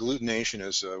 Agglutination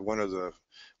is one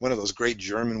of those great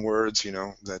German words, you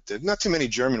know, that not too many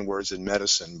German words in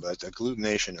medicine, but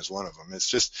agglutination is one of them. It's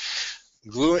just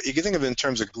glue. You can think of it in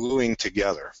terms of gluing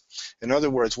together. In other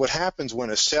words, what happens when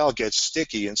a cell gets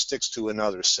sticky and sticks to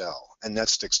another cell, and that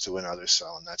sticks to another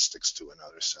cell, and that sticks to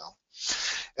another cell.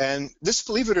 And this,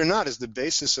 believe it or not, is the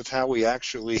basis of how we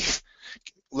actually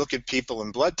look at people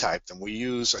and blood type them. We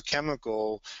use a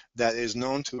chemical that is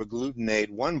known to agglutinate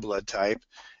one blood type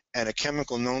and a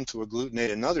chemical known to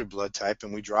agglutinate another blood type,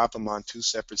 and we drop them on two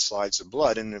separate slides of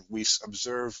blood, and we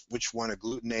observe which one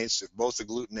agglutinates. If both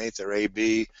agglutinate, they're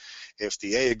AB. If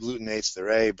the A agglutinates,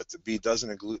 they're A, but the B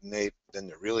doesn't agglutinate, then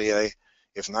they're really A.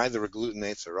 If neither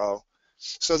agglutinates, they're O.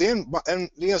 So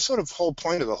the sort of whole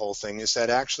point of the whole thing is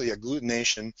that actually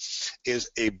agglutination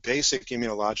is a basic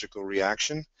immunological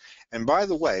reaction. And by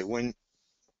the way,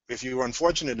 if you are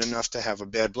unfortunate enough to have a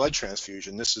bad blood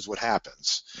transfusion, this is what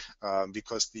happens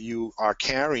because you are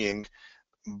carrying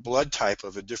blood type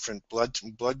of a different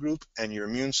blood group, and your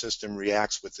immune system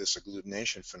reacts with this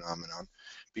agglutination phenomenon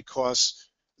because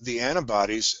the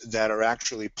antibodies that are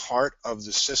actually part of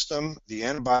the system, the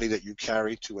antibody that you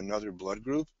carry to another blood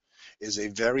group, is a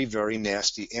very, very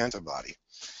nasty antibody.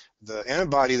 The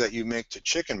antibody that you make to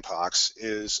chickenpox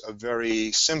is a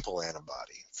very simple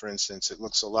antibody. For instance, it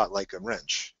looks a lot like a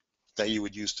wrench that you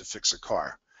would use to fix a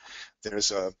car.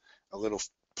 There's a little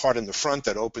part in the front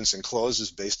that opens and closes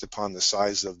based upon the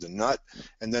size of the nut,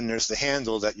 and then there's the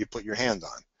handle that you put your hand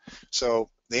on.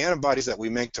 So the antibodies that we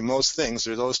make to most things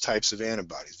are those types of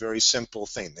antibodies. Very simple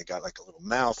thing. They got like a little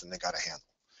mouth and they got a handle.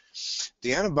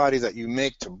 The antibody that you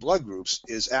make to blood groups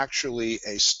is actually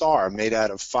a star made out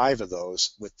of 5 of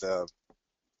those with the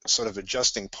sort of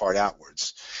adjusting part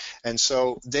outwards. And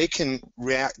so they can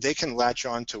latch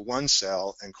on to one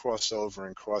cell and cross over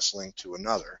and cross-link to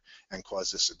another and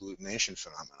cause this agglutination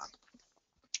phenomenon.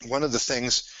 One of the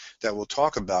things that we'll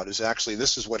talk about is actually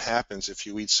this is what happens if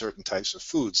you eat certain types of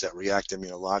foods that react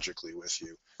immunologically with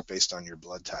you based on your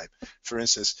blood type. For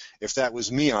instance, if that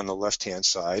was me on the left-hand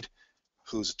side,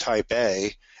 who's type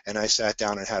A, and I sat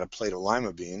down and had a plate of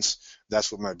lima beans,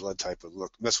 that's what my blood type would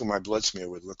look. That's what my blood smear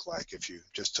would look like if you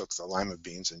just took the lima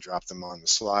beans and dropped them on the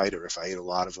slide, or if I ate a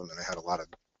lot of them and I had a lot of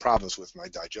problems with my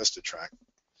digestive tract.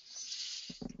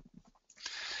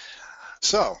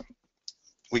 So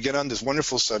we get on this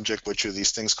wonderful subject, which are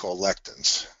these things called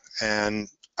lectins. And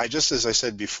I just, as I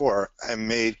said before, I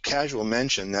made casual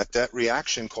mention that that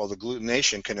reaction called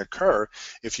agglutination can occur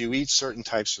if you eat certain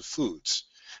types of foods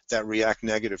that react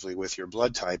negatively with your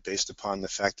blood type based upon the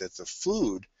fact that the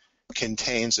food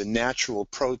contains a natural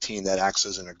protein that acts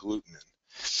as an agglutinin.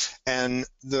 And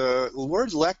the word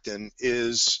lectin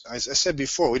is, as I said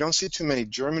before, we don't see too many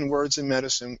German words in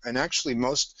medicine, and actually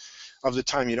most of the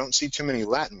time you don't see too many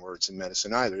Latin words in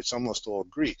medicine either. It's almost all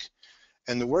Greek.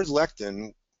 And the word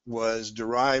lectin was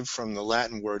derived from the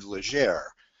Latin word legere,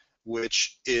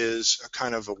 which is a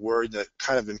kind of a word that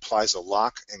kind of implies a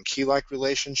lock and key-like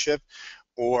relationship,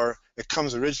 or it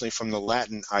comes originally from the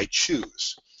Latin I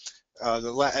choose.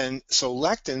 And so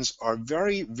lectins are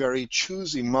very, very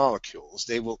choosy molecules.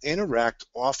 They will interact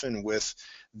often with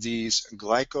these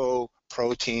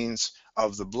glycoproteins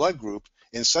of the blood group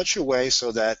in such a way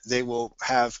so that they will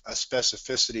have a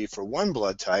specificity for one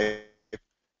blood type,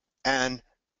 and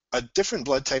a different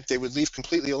blood type they would leave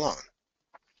completely alone.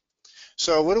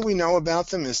 So what do we know about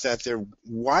them is that they're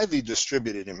widely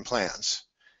distributed in plants.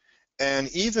 And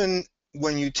even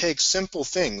when you take simple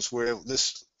things, where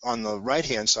this on the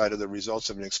right-hand side of the results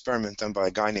of an experiment done by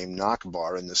a guy named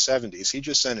Nachbar in the 70s, he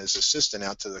just sent his assistant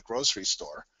out to the grocery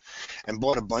store and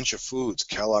bought a bunch of foods,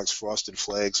 Kellogg's Frosted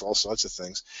Flakes, all sorts of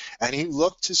things. And he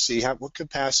looked to see what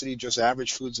capacity just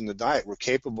average foods in the diet were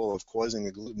capable of causing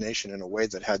agglutination in a way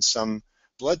that had some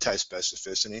blood type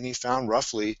specificity. And he found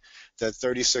roughly that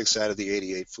 36 out of the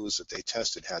 88 foods that they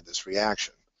tested had this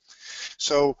reaction.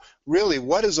 So really,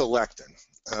 what is a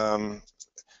lectin?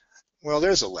 Well,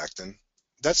 there's a lectin.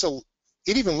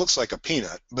 It even looks like a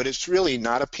peanut, but it's really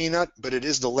not a peanut, but it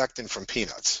is the lectin from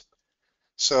peanuts.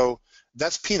 So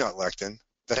that's peanut lectin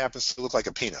that happens to look like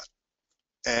a peanut.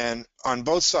 And on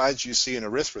both sides, you see an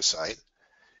erythrocyte.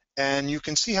 And you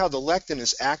can see how the lectin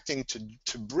is acting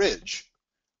to bridge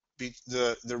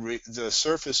the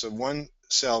surface of one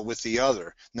cell with the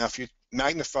other. Now, if you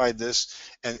magnified this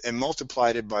and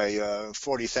multiplied it by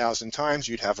 40,000 times,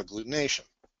 you'd have agglutination.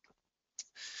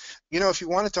 You know, if you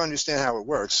wanted to understand how it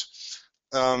works,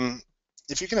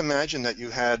 if you can imagine that you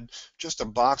had just a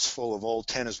box full of old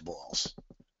tennis balls,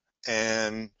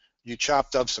 and you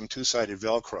chopped up some two-sided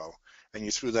Velcro, and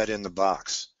you threw that in the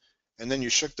box, and then you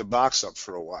shook the box up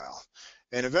for a while,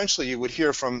 and eventually you would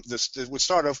hear from this. It would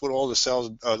start off with all the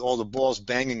cells, all the balls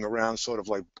banging around, sort of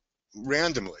like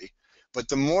randomly. But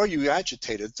the more you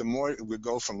agitate it, the more it would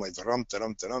go from like da-dum,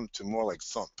 da-dum, da-dum to more like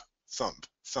thump, thump,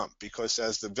 thump. Because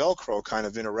as the Velcro kind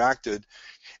of interacted,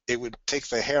 it would take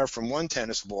the hair from one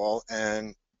tennis ball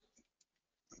and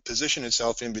position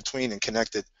itself in between and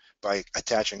connect it by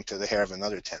attaching to the hair of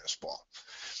another tennis ball.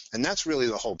 And that's really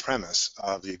the whole premise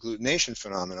of the agglutination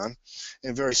phenomenon in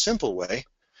a very simple way.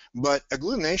 But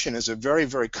agglutination is a very,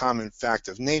 very common fact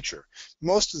of nature.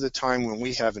 Most of the time when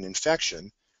we have an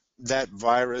infection, that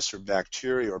virus or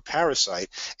bacteria or parasite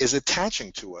is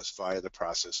attaching to us via the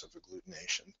process of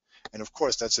agglutination. And of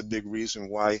course, that's a big reason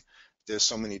why there's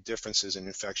so many differences in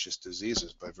infectious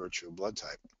diseases by virtue of blood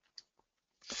type.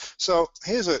 So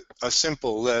here's a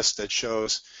simple list that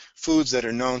shows foods that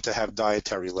are known to have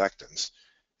dietary lectins.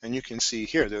 And you can see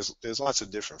here there's lots of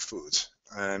different foods.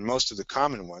 And most of the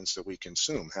common ones that we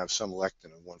consume have some lectin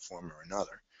in one form or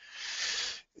another.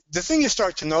 The thing you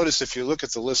start to notice if you look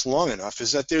at the list long enough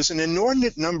is that there's an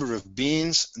inordinate number of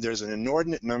beans, there's an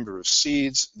inordinate number of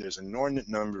seeds, there's an inordinate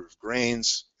number of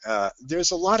grains.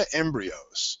 There's a lot of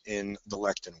embryos in the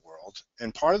lectin world.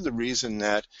 And part of the reason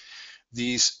that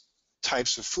these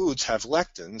types of foods have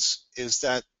lectins is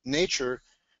that nature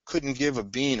couldn't give a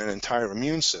bean an entire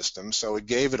immune system, so it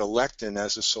gave it a lectin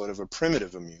as a sort of a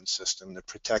primitive immune system that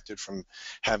protected from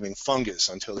having fungus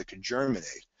until it could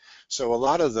germinate. So a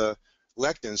lot of the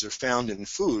lectins are found in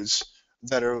foods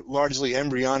that are largely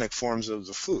embryonic forms of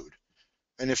the food.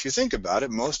 And if you think about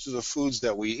it, most of the foods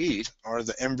that we eat are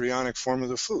the embryonic form of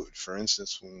the food. For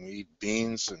instance, when we eat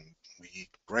beans and we eat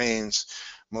grains,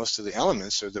 most of the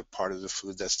elements are the part of the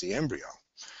food that's the embryo.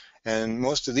 And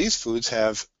most of these foods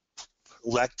have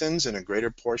lectins, and a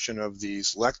greater portion of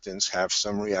these lectins have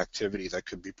some reactivity that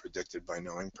could be predicted by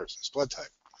knowing a person's blood type.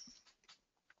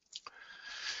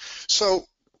 So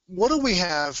what do we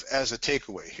have as a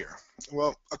takeaway here?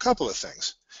 Well, a couple of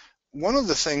things. One of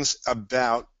the things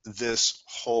about this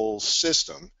whole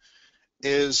system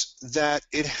is that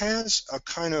it has a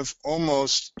kind of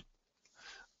almost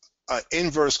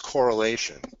inverse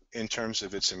correlation in terms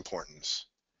of its importance.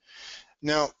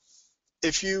 Now,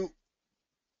 if you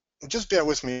just bear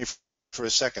with me for a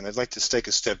second, I'd like to take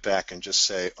a step back and just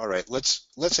say, all right,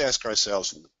 let's ask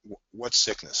ourselves what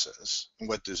sickness is and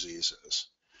what disease is.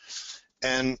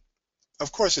 And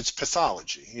of course, it's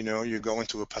pathology. You know, you go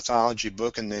into a pathology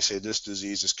book and they say this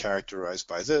disease is characterized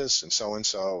by this and so and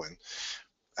so.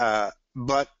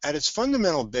 But at its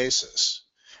fundamental basis,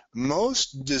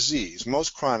 most disease,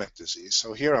 most chronic disease,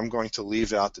 so here I'm going to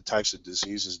leave out the types of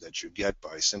diseases that you get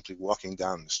by simply walking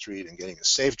down the street and getting a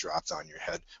safe dropped on your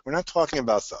head. We're not talking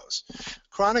about those.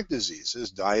 Chronic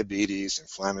diseases, diabetes,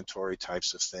 inflammatory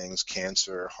types of things,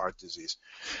 cancer, heart disease,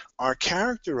 are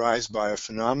characterized by a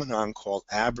phenomenon called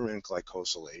aberrant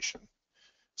glycosylation.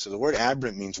 So the word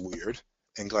aberrant means weird,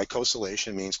 and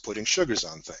glycosylation means putting sugars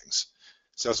on things.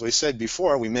 So as we said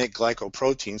before, we make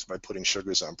glycoproteins by putting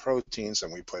sugars on proteins,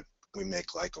 and we make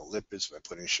glycolipids by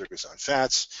putting sugars on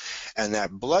fats. And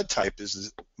that blood type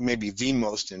is maybe the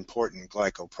most important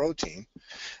glycoprotein,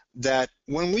 that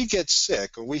when we get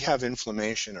sick or we have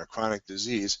inflammation or chronic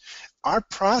disease, our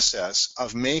process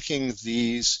of making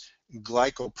these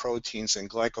glycoproteins and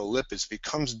glycolipids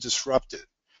becomes disrupted.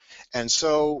 And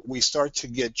so we start to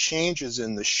get changes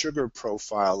in the sugar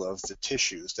profile of the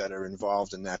tissues that are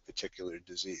involved in that particular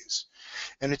disease.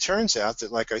 And it turns out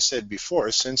that, like I said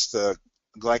before, since the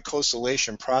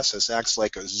glycosylation process acts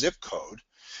like a zip code,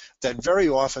 that very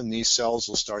often these cells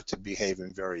will start to behave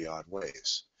in very odd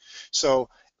ways. So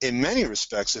in many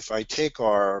respects, if I take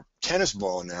our tennis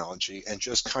ball analogy and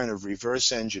just kind of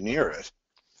reverse engineer it,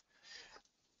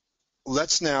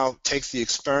 let's now take the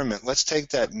experiment, let's take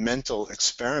that mental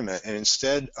experiment, and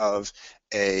instead of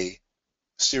a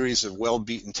series of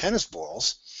well-beaten tennis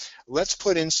balls, let's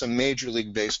put in some Major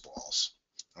League Baseballs.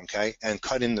 okay, and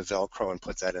cut in the Velcro and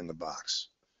put that in the box.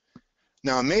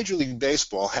 Now, Major League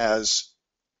Baseball has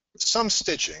some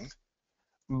stitching,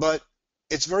 but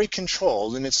it's very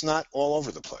controlled and it's not all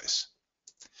over the place.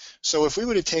 So if we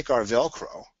were to take our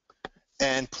Velcro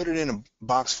and put it in a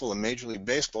box full of Major League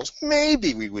Baseballs,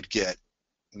 maybe we would get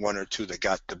one or two that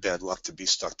got the bad luck to be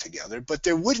stuck together, but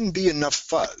there wouldn't be enough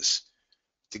fuzz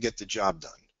to get the job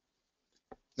done.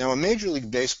 Now, a Major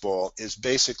League Baseball is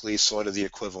basically sort of the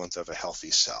equivalent of a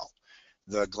healthy cell.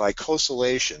 The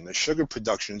glycosylation, the sugar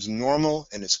production, is normal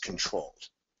and it's controlled.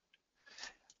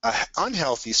 An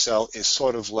unhealthy cell is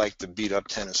sort of like the beat-up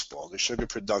tennis ball. The sugar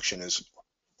production is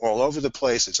all over the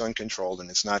place, it's uncontrolled, and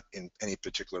it's not in any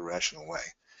particular rational way.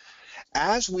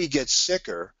 As we get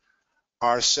sicker,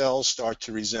 our cells start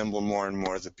to resemble more and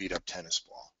more the beat-up tennis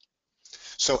ball.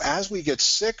 So as we get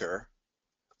sicker,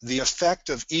 the effect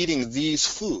of eating these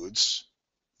foods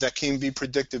that can be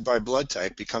predicted by blood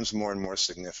type becomes more and more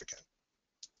significant.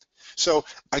 So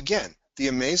again, the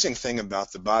amazing thing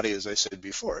about the body, as I said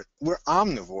before, we're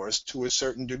omnivores to a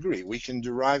certain degree. We can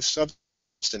derive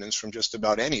substance from just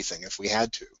about anything if we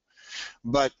had to.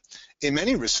 But in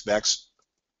many respects,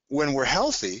 when we're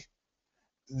healthy,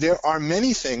 there are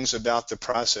many things about the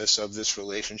process of this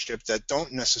relationship that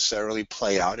don't necessarily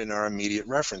play out in our immediate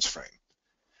reference frame.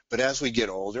 But as we get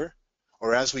older,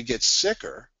 or as we get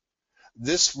sicker,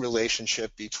 this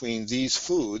relationship between these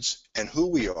foods and who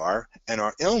we are and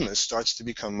our illness starts to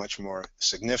become much more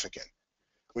significant.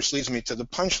 Which leads me to the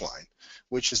punchline,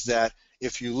 which is that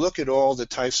if you look at all the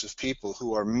types of people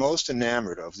who are most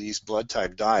enamored of these blood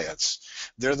type diets,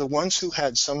 they're the ones who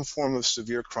had some form of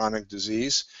severe chronic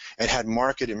disease and had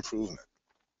marked improvement.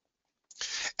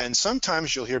 And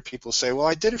sometimes you'll hear people say, well,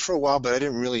 I did it for a while, but I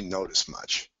didn't really notice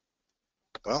much.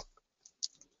 Well,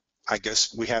 I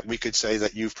guess we could say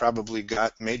that you've probably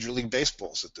got Major League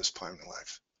Baseballs at this point in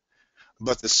life.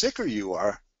 But the sicker you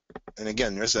are, and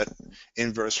again, there's that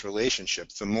inverse relationship,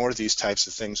 the more these types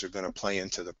of things are going to play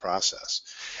into the process.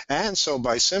 And so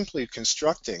by simply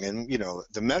constructing, and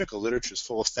the medical literature is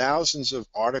full of thousands of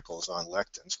articles on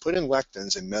lectins. Put in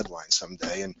lectins in Medline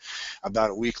someday, and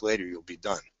about a week later you'll be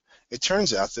done. It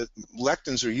turns out that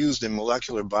lectins are used in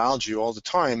molecular biology all the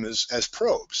time as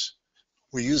probes.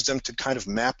 We use them to kind of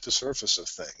map the surface of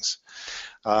things.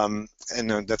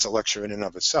 And that's a lecture in and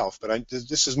of itself. But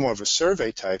this is more of a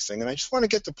survey type thing. And I just want to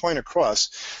get the point across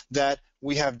that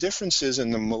we have differences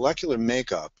in the molecular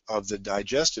makeup of the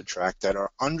digestive tract that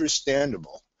are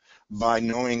understandable by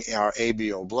knowing our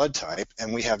ABO blood type.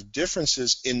 And we have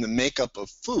differences in the makeup of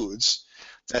foods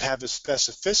that have a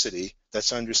specificity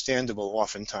that's understandable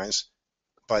oftentimes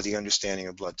by the understanding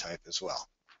of blood type as well.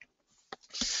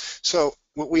 So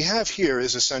what we have here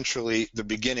is essentially the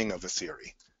beginning of a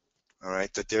theory, all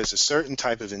right, that there's a certain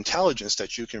type of intelligence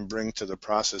that you can bring to the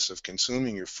process of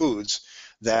consuming your foods,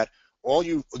 that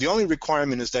the only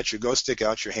requirement is that you go stick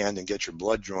out your hand and get your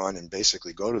blood drawn and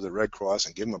basically go to the Red Cross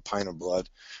and give them a pint of blood,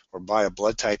 or buy a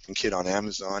blood typing kit on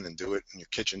Amazon and do it on your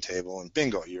kitchen table, and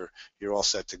bingo, you're all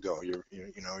set to go.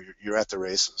 You're at the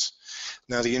races.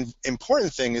 Now, the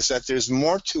important thing is that there's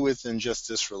more to it than just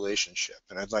this relationship,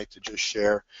 and I'd like to just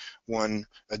share one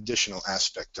additional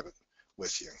aspect of it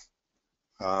with you.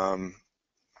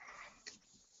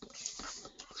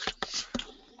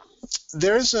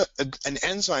 There's an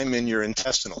enzyme in your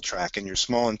intestinal tract, in your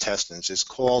small intestines. It's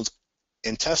called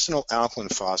intestinal alkaline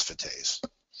phosphatase.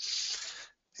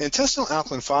 Intestinal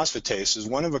alkaline phosphatase is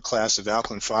one of a class of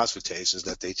alkaline phosphatases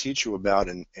that they teach you about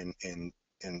in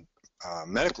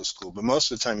medical school, but most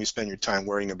of the time you spend your time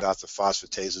worrying about the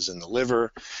phosphatases in the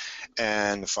liver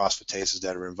and the phosphatases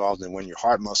that are involved in when your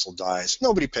heart muscle dies.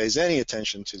 Nobody pays any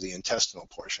attention to the intestinal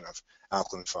portion of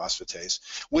alkaline phosphatase,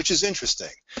 which is interesting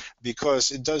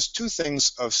because it does two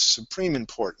things of supreme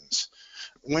importance.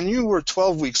 When you were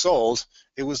 12 weeks old,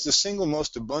 it was the single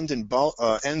most abundant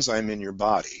enzyme in your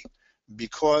body,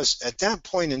 because at that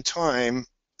point in time,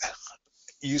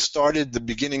 you started the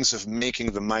beginnings of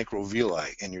making the microvilli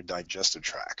in your digestive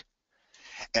tract.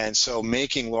 And so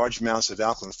making large amounts of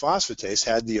alkaline phosphatase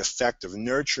had the effect of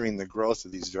nurturing the growth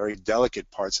of these very delicate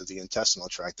parts of the intestinal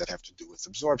tract that have to do with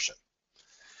absorption.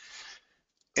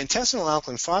 Intestinal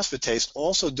alkaline phosphatase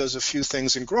also does a few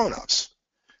things in grown-ups.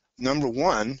 Number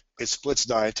one, it splits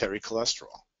dietary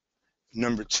cholesterol.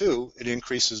 Number two, it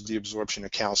increases the absorption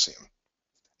of calcium.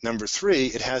 Number three,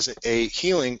 it has a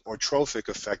healing or trophic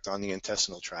effect on the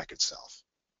intestinal tract itself.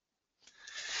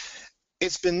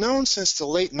 It's been known since the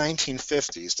late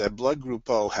 1950s that blood group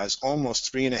O has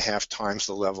almost 3.5 times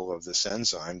the level of this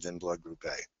enzyme than blood group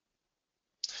A.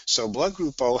 So blood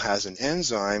group O has an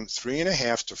enzyme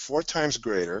 3.5 to 4 times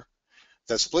greater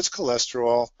that splits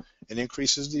cholesterol and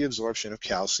increases the absorption of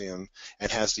calcium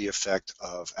and has the effect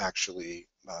of actually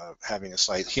having a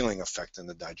slight healing effect in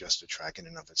the digestive tract in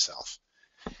and of itself.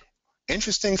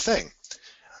 Interesting thing.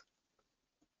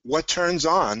 What turns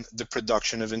on the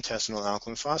production of intestinal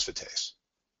alkaline phosphatase?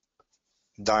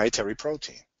 Dietary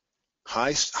protein.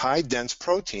 High dense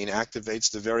protein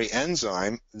activates the very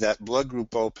enzyme that blood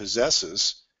group O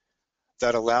possesses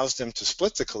that allows them to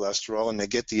split the cholesterol, and they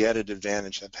get the added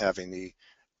advantage of having the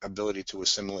ability to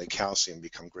assimilate calcium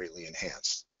become greatly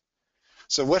enhanced.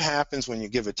 So what happens when you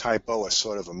give a type O a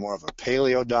sort of a more of a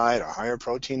paleo diet, a higher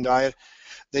protein diet?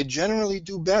 They generally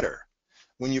do better.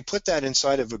 When you put that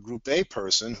inside of a group A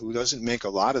person who doesn't make a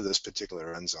lot of this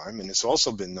particular enzyme, and it's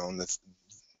also been known that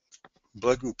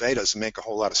blood group A doesn't make a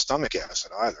whole lot of stomach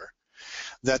acid either,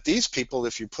 that these people,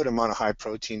 if you put them on a high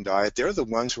protein diet, they're the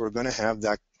ones who are going to have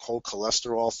that whole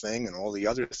cholesterol thing and all the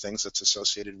other things that's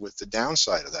associated with the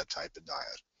downside of that type of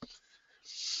diet.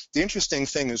 The interesting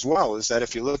thing as well is that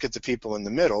if you look at the people in the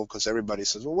middle, because everybody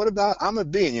says, well, what about, I'm a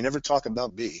B, and you never talk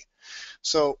about B.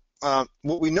 So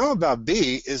what we know about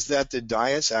B is that the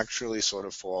diets actually sort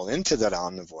of fall into that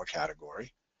omnivore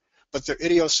category, but they're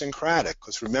idiosyncratic,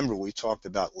 because remember we talked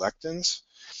about lectins.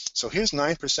 So here's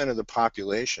 9% of the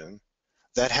population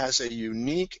that has a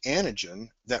unique antigen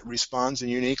that responds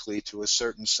uniquely to a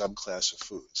certain subclass of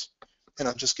foods. And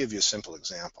I'll just give you a simple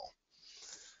example.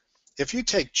 If you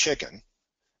take chicken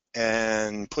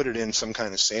and put it in some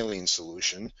kind of saline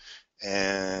solution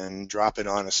and drop it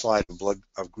on a slide of blood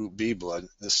of group B blood,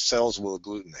 the cells will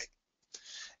agglutinate.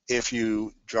 If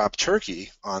you drop turkey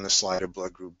on a slide of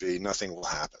blood group B, nothing will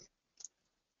happen.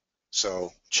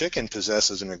 So chicken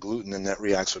possesses an agglutinin that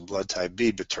reacts with blood type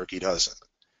B, but turkey doesn't.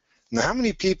 Now, how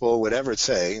many people would ever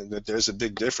say that there's a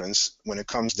big difference when it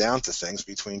comes down to things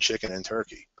between chicken and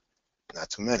turkey? Not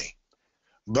too many.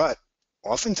 But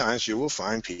oftentimes you will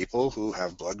find people who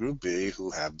have blood group B,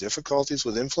 who have difficulties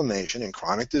with inflammation and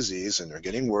chronic disease, and they're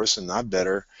getting worse and not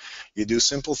better. You do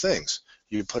simple things.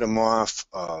 You put them off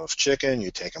of chicken, you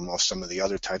take them off some of the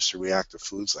other types of reactive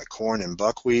foods like corn and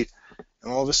buckwheat,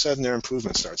 and all of a sudden their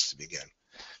improvement starts to begin.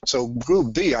 So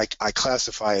group B I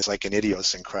classify as like an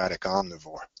idiosyncratic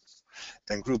omnivore.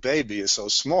 And group AB is so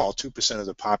small, 2% of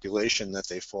the population, that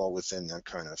they fall within that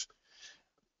kind of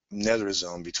nether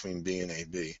zone between B and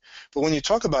AB. But when you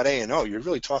talk about A and O, you're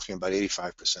really talking about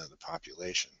 85% of the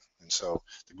population. And so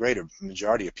the greater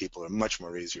majority of people are much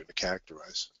more easier to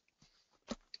characterize.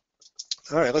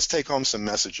 All right, let's take home some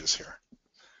messages here.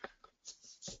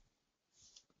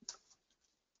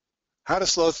 How to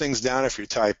slow things down if you're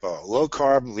type O. Low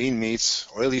carb, lean meats,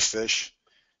 oily fish,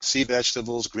 sea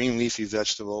vegetables, green leafy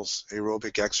vegetables,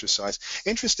 aerobic exercise.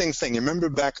 Interesting thing, you remember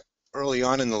back early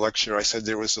on in the lecture I said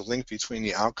there was a link between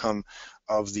the outcome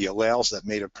of the alleles that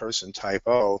made a person type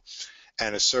O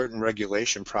and a certain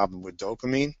regulation problem with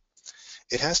dopamine?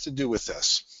 It has to do with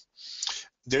this.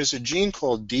 There's a gene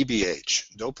called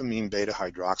DBH, dopamine beta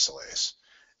hydroxylase,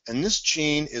 and this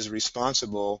gene is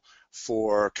responsible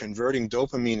for converting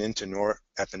dopamine into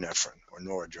norepinephrine or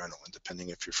noradrenaline, depending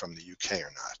if you're from the UK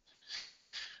or not.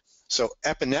 So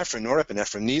epinephrine,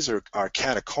 norepinephrine, these are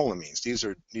catecholamines. These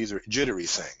are jittery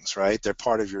things, right? They're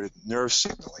part of your nerve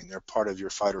signaling. They're part of your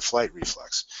fight or flight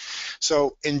reflex.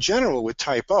 So in general with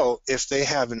type O, if they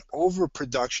have an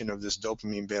overproduction of this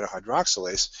dopamine beta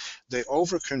hydroxylase, they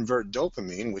overconvert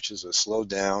dopamine, which is a slow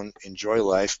down, enjoy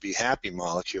life, be happy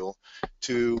molecule,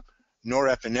 to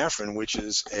norepinephrine, which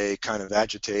is a kind of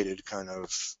agitated kind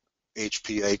of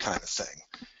HPA kind of thing.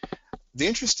 The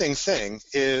interesting thing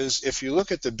is if you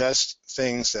look at the best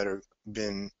things that have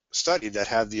been studied that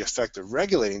have the effect of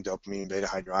regulating dopamine beta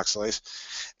hydroxylase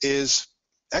is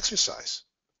exercise.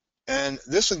 And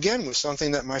this again was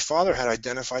something that my father had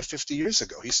identified 50 years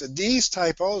ago. He said these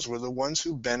type O's were the ones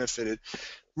who benefited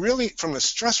really from a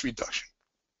stress reduction.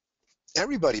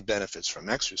 Everybody benefits from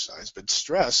exercise, but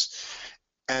stress,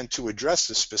 and to address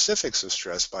the specifics of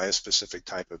stress by a specific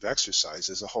type of exercise,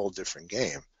 is a whole different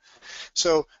game.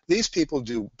 So these people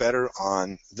do better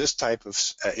on this type of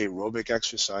aerobic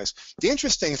exercise. The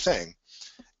interesting thing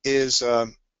is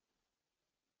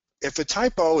if a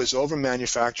type O is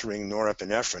over-manufacturing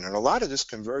norepinephrine, and a lot of this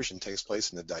conversion takes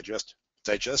place in the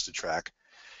digestive tract,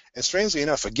 and strangely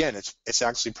enough, again, it's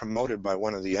actually promoted by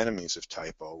one of the enemies of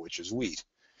type O, which is wheat.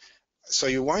 So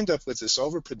you wind up with this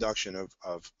overproduction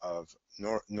of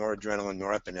noradrenaline,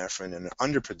 norepinephrine, and an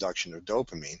underproduction of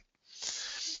dopamine.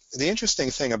 The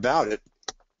interesting thing about it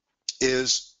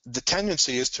is the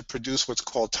tendency is to produce what's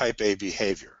called type A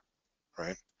behavior,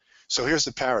 right? So here's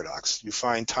the paradox. You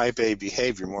find type A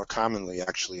behavior more commonly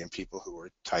actually in people who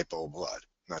are type O blood,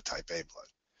 not type A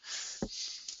blood.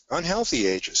 Unhealthy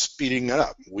ages, speeding it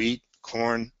up. Wheat,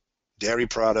 corn, dairy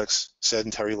products,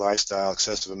 sedentary lifestyle,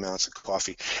 excessive amounts of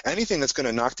coffee, anything that's going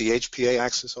to knock the HPA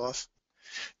axis off.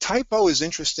 Type O is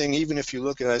interesting even if you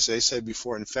look at, as I said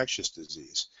before, infectious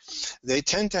disease. They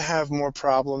tend to have more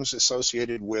problems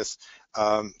associated with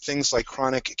things like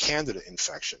chronic candida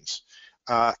infections.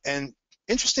 And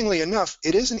interestingly enough,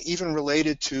 it isn't even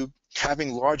related to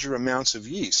having larger amounts of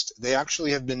yeast. They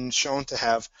actually have been shown to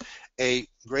have a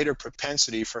greater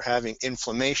propensity for having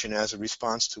inflammation as a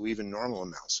response to even normal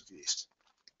amounts of yeast.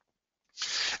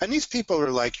 And these people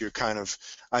are like your kind of,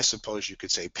 I suppose you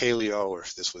could say paleo, or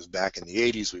if this was back in the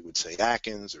 80s, we would say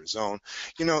Atkins or Zone.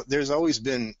 You know, there's always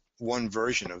been one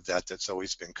version of that that's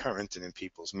always been current and in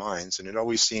people's minds, and it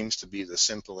always seems to be the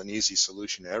simple and easy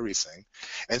solution to everything.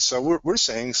 And so we're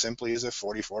saying simply is that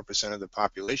 44% of the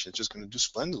population is just going to do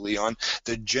splendidly on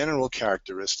the general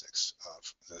characteristics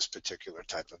of this particular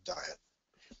type of diet.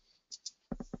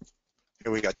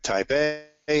 Here we got type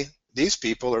A. These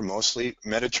people are mostly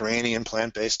Mediterranean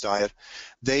plant-based diet.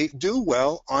 They do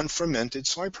well on fermented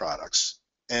soy products.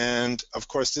 And of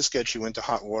course, this gets you into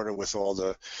hot water with all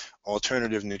the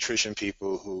alternative nutrition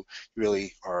people who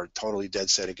really are totally dead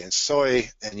set against soy.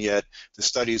 And yet the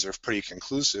studies are pretty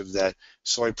conclusive that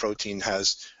soy protein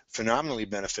has phenomenally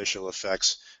beneficial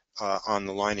effects on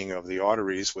the lining of the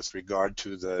arteries with regard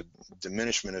to the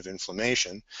diminishment of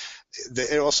inflammation.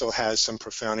 It also has some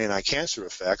profound anti-cancer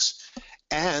effects.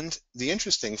 And the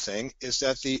interesting thing is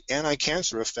that the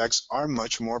anti-cancer effects are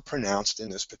much more pronounced in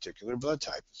this particular blood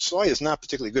type. Soy is not a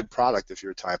particularly good product if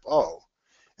you're type O,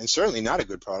 and certainly not a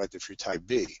good product if you're type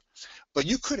B. But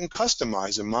you couldn't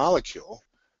customize a molecule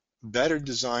better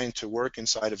designed to work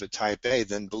inside of a type A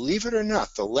than, believe it or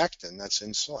not, the lectin that's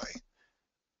in soy.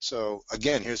 So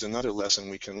again, here's another lesson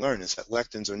we can learn, is that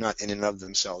lectins are not in and of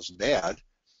themselves bad,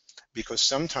 because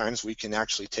sometimes we can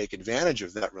actually take advantage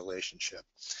of that relationship.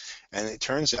 And it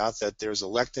turns out that there's a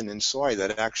lectin in soy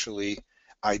that actually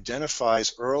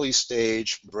identifies early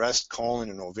stage breast, colon,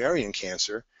 and ovarian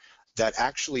cancer that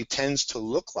actually tends to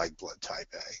look like blood type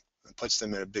A. It puts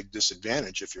them at a big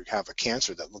disadvantage if you have a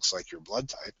cancer that looks like your blood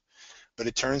type. But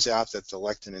it turns out that the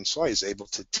lectin in soy is able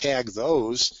to tag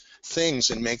those things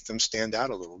and make them stand out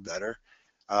a little better,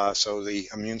 so the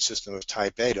immune system of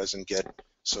type A doesn't get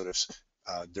sort of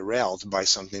derailed by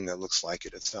something that looks like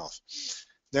it itself.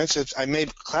 I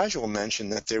made casual mention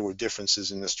that there were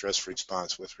differences in the stress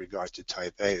response with regard to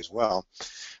type A as well.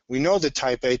 We know that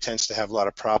type A tends to have a lot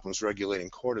of problems regulating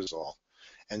cortisol.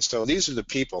 And so these are the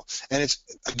people. And it's,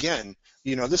 again,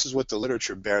 you know, this is what the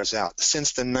literature bears out.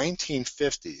 Since the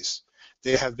 1950s,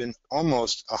 there have been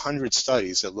almost 100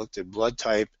 studies that looked at blood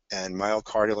type and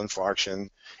myocardial infarction,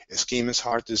 ischemic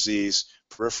heart disease,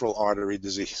 peripheral artery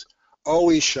disease,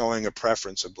 always showing a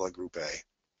preference of blood group A.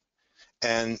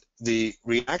 And the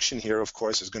reaction here, of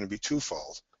course, is going to be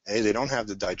twofold. A, they don't have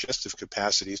the digestive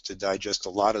capacities to digest a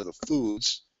lot of the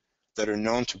foods that are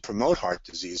known to promote heart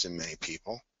disease in many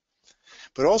people.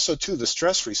 But also, too, the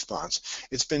stress response.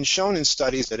 It's been shown in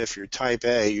studies that if you're type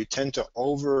A, you tend to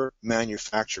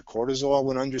over-manufacture cortisol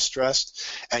when under stress,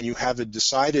 and you have a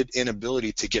decided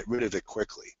inability to get rid of it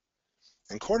quickly.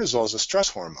 And cortisol is a stress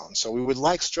hormone, so we would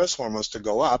like stress hormones to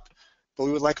go up, but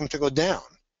we would like them to go down.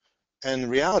 And the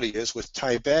reality is with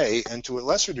type A, and to a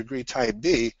lesser degree type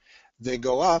B, they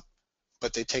go up,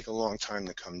 but they take a long time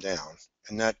to come down.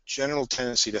 And that general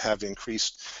tendency to have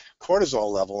increased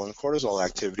cortisol level and cortisol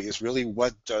activity is really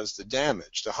what does the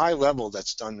damage. The high level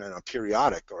that's done on a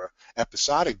periodic or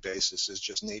episodic basis is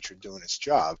just nature doing its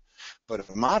job. But at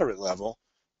a moderate level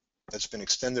that's been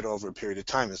extended over a period of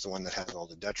time is the one that has all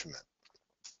the detriment.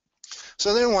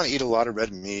 So they don't want to eat a lot of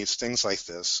red meats, things like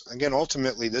this. Again,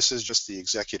 ultimately, this is just the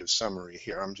executive summary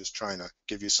here. I'm just trying to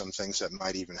give you some things that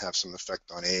might even have some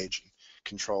effect on age and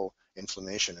control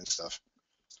inflammation and stuff.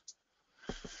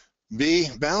 B,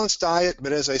 balanced diet,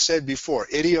 but as I said before,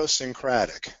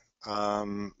 idiosyncratic.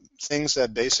 Things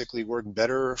that basically work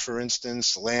better, for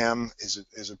instance, lamb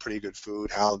is a pretty good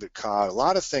food, halibut, cod, a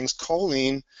lot of things.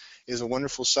 Choline is a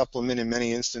wonderful supplement in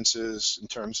many instances in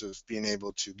terms of being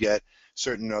able to get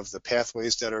certain of the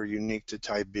pathways that are unique to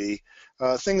type B.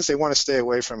 Things they want to stay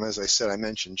away from, as I said, I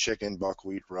mentioned chicken,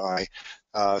 buckwheat, rye,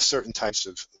 certain types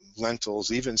of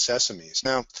lentils, even sesames.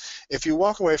 Now, if you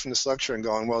walk away from this lecture and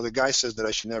going, well, the guy says that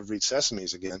I should never eat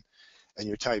sesames again, and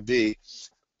you're type B,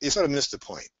 you sort of missed the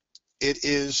point. It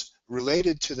is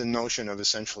related to the notion of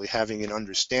essentially having an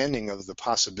understanding of the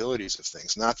possibilities of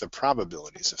things, not the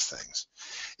probabilities of things.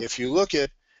 If you look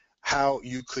at how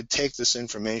you could take this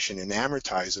information and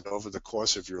amortize it over the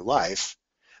course of your life,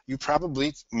 you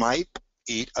probably might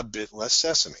eat a bit less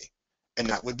sesame, and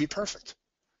that would be perfect.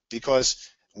 Because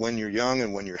when you're young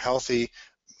and when you're healthy,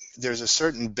 there's a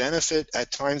certain benefit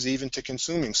at times even to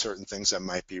consuming certain things that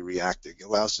might be reacting. It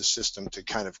allows the system to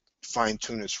kind of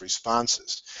fine-tune its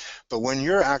responses. But when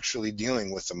you're actually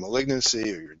dealing with a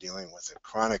malignancy or you're dealing with a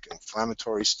chronic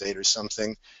inflammatory state or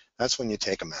something, that's when you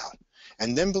take them out.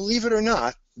 And then, believe it or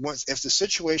not, if the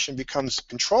situation becomes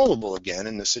controllable again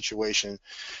and the situation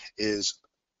is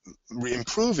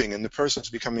improving and the person's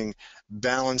becoming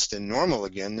balanced and normal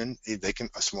again, then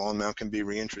a small amount can be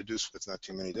reintroduced with not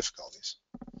too many difficulties.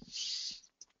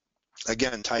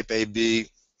 Again, type AB,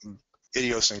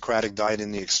 idiosyncratic diet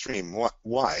in the extreme.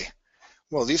 Why?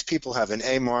 Well, these people have an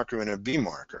A marker and a B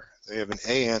marker. They have an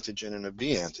A antigen and a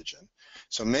B antigen.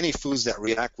 So many foods that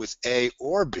react with A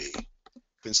or B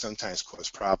can sometimes cause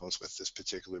problems with this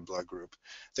particular blood group.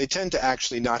 They tend to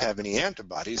actually not have any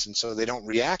antibodies, and so they don't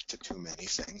react to too many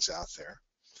things out there.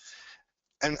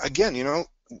 And again,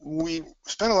 we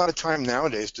spend a lot of time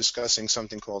nowadays discussing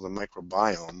something called the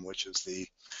microbiome, which is the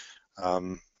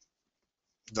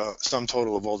sum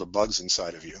total of all the bugs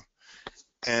inside of you.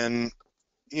 And,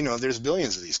 there's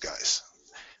billions of these guys.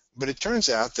 But it turns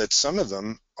out that some of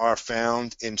them are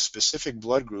found in specific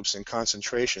blood groups and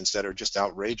concentrations that are just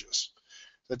outrageous.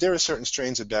 That there are certain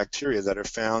strains of bacteria that are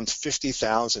found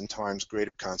 50,000 times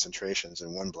greater concentrations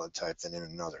in one blood type than in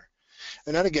another.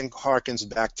 And that again harkens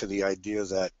back to the idea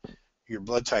that your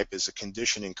blood type is a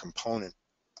conditioning component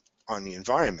on the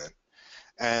environment.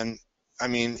 And I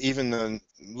mean, even the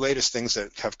latest things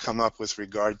that have come up with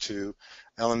regard to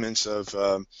elements of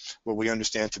what we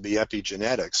understand to be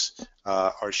epigenetics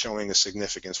are showing a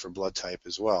significance for blood type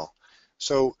as well.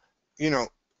 So,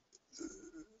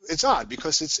 it's odd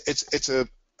because it's a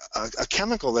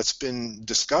chemical that's been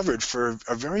discovered for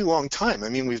a very long time. I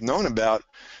mean, we've known about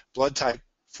blood type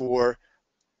for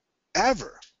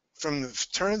ever. From the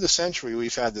turn of the century,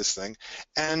 we've had this thing,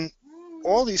 and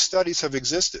all these studies have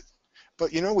existed.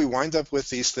 But we wind up with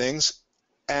these things,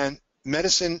 and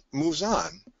medicine moves on,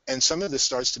 and some of this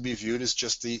starts to be viewed as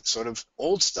just the sort of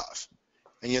old stuff.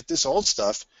 And yet this old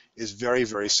stuff is very,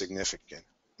 very significant.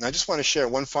 And I just want to share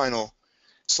one final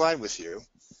slide with you,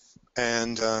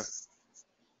 and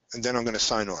then I'm going to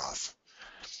sign off.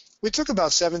 We took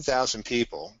about 7,000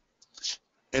 people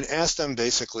and asked them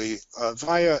basically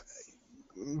via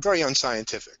very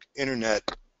unscientific internet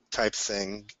type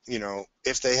thing,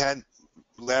 if they had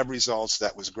lab results,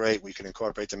 that was great. We could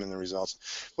incorporate them in the results.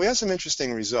 We had some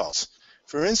interesting results.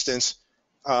 For instance,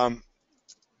 let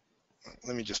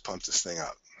me just pump this thing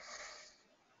up.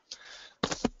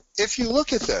 If you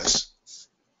look at this,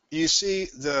 you see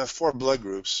the 4 blood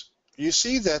groups. You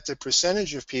see that the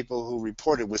percentage of people who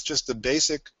reported with just the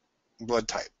basic blood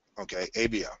type, okay,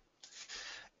 ABO,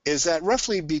 is that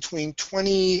roughly between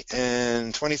 20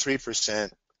 and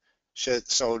 23%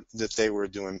 showed that they were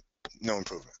doing no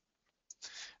improvement.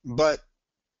 But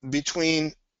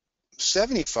between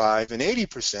 75 and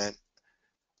 80%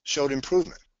 showed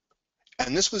improvement.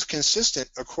 And this was consistent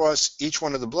across each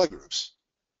one of the blood groups,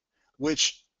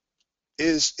 which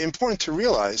is important to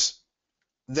realize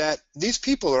that these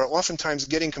people are oftentimes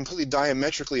getting completely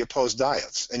diametrically opposed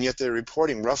diets, and yet they're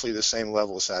reporting roughly the same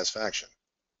level of satisfaction.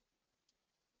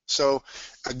 So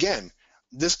again,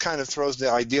 this kind of throws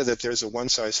the idea that there's a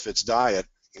one-size-fits diet,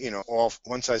 all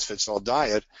one-size-fits-all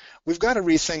diet. We've got to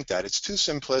rethink that. It's too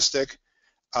simplistic.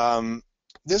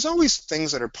 There's always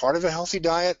things that are part of a healthy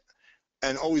diet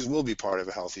and always will be part of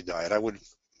a healthy diet. I would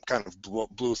kind of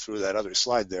blew through that other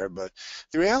slide there, but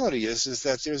the reality is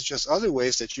that there's just other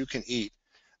ways that you can eat.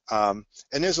 And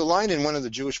there's a line in one of the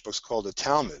Jewish books called the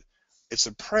Talmud. It's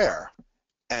a prayer,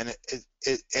 and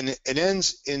it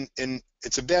ends in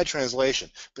it's a bad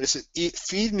translation, but it's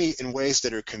feed me in ways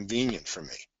that are convenient for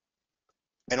me.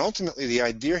 And ultimately, the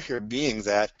idea here being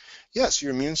that, yes,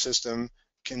 your immune system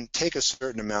can take a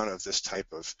certain amount of this type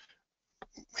of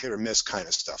hit or miss kind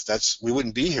of stuff. We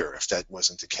wouldn't be here if that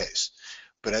wasn't the case.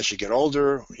 But as you get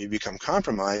older, you become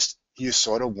compromised, you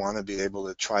sort of want to be able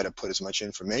to try to put as much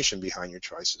information behind your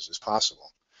choices as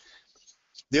possible.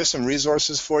 There's some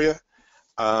resources for you.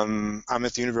 I'm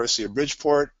at the University of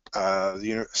Bridgeport,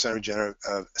 the Center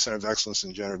of Excellence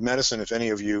in Regenerative Medicine. If any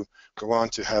of you go on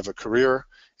to have a career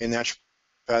in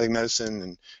naturopathic medicine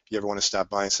and you ever want to stop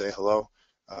by and say hello,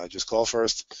 just call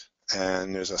first.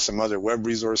 And there's some other web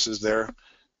resources there.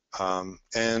 I'm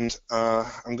going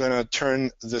to turn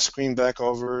the screen back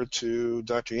over to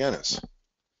Dr. Yanis.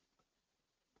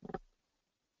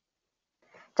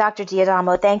 Dr.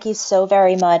 D'Adamo, thank you so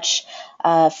very much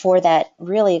for that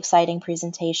really exciting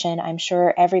presentation. I'm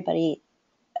sure everybody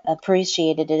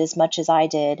appreciated it as much as I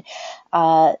did.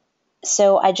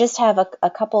 So I just have a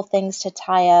couple things to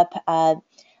tie up.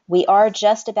 We are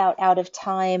just about out of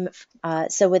time.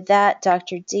 So with that,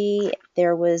 Dr. D,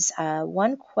 there was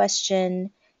one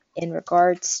question in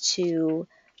regards to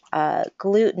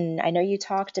gluten. I know you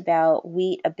talked about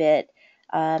wheat a bit.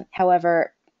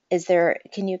 However,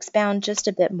 can you expound just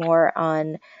a bit more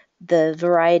on the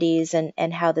varieties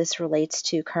and how this relates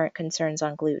to current concerns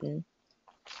on gluten?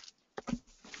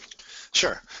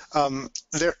 Sure.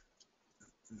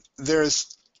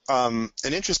 There's an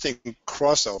interesting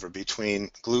crossover between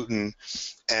gluten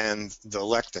and the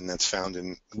lectin that's found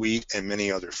in wheat and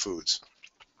many other foods.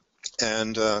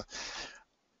 And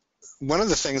one of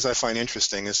the things I find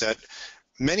interesting is that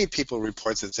many people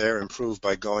report that they're improved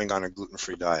by going on a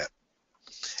gluten-free diet.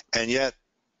 And yet,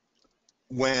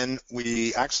 when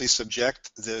we actually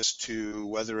subject this to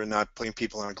whether or not putting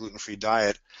people on a gluten-free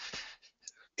diet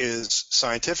is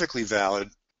scientifically valid,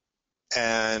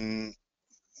 and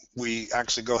we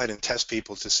actually go ahead and test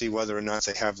people to see whether or not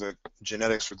they have the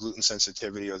genetics for gluten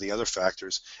sensitivity or the other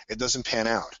factors, it doesn't pan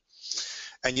out.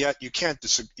 And yet you can't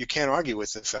argue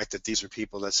with the fact that these are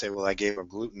people that say, well, I gave up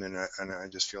gluten and I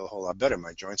just feel a whole lot better.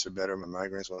 My joints are better, my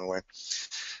migraines went away.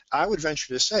 I would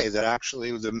venture to say that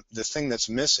actually the thing that's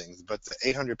missing, but the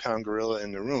 800-pound gorilla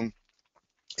in the room,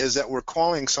 is that we're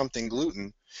calling something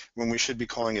gluten when we should be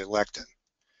calling it lectin.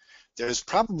 There's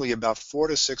probably about 4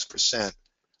 to 6%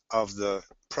 of the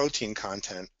protein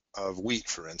content of wheat,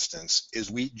 for instance,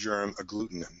 is wheat germ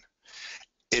agglutinin.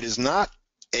 It is not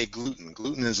a gluten.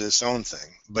 Gluten is its own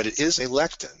thing, but it is a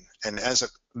lectin. And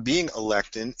being a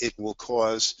lectin, it will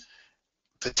cause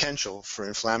potential for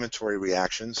inflammatory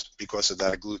reactions because of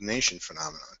that agglutination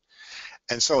phenomenon.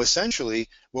 And so essentially,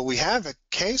 what we have a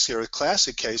case here, a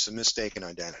classic case of mistaken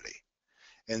identity.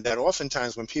 And that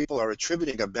oftentimes when people are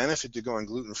attributing a benefit to going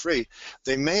gluten-free,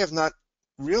 they may have not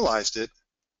realized it,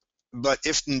 but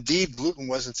if indeed gluten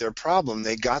wasn't their problem,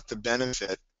 they got the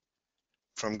benefit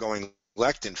from going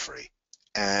lectin-free.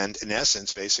 And in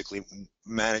essence, basically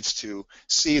managed to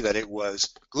see that it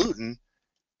was gluten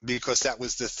because that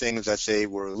was the thing that they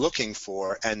were looking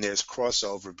for, and there's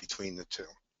crossover between the two.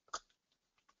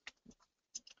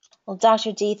 Well,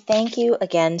 Dr. D, thank you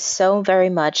again so very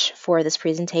much for this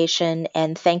presentation,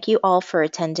 and thank you all for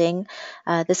attending.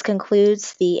 This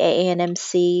concludes the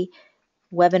AANMC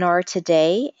webinar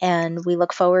today, and we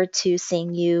look forward to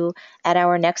seeing you at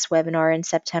our next webinar in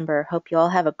September. Hope you all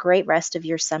have a great rest of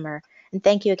your summer. And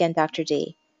thank you again, Dr.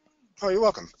 D. Oh, you're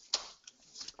welcome.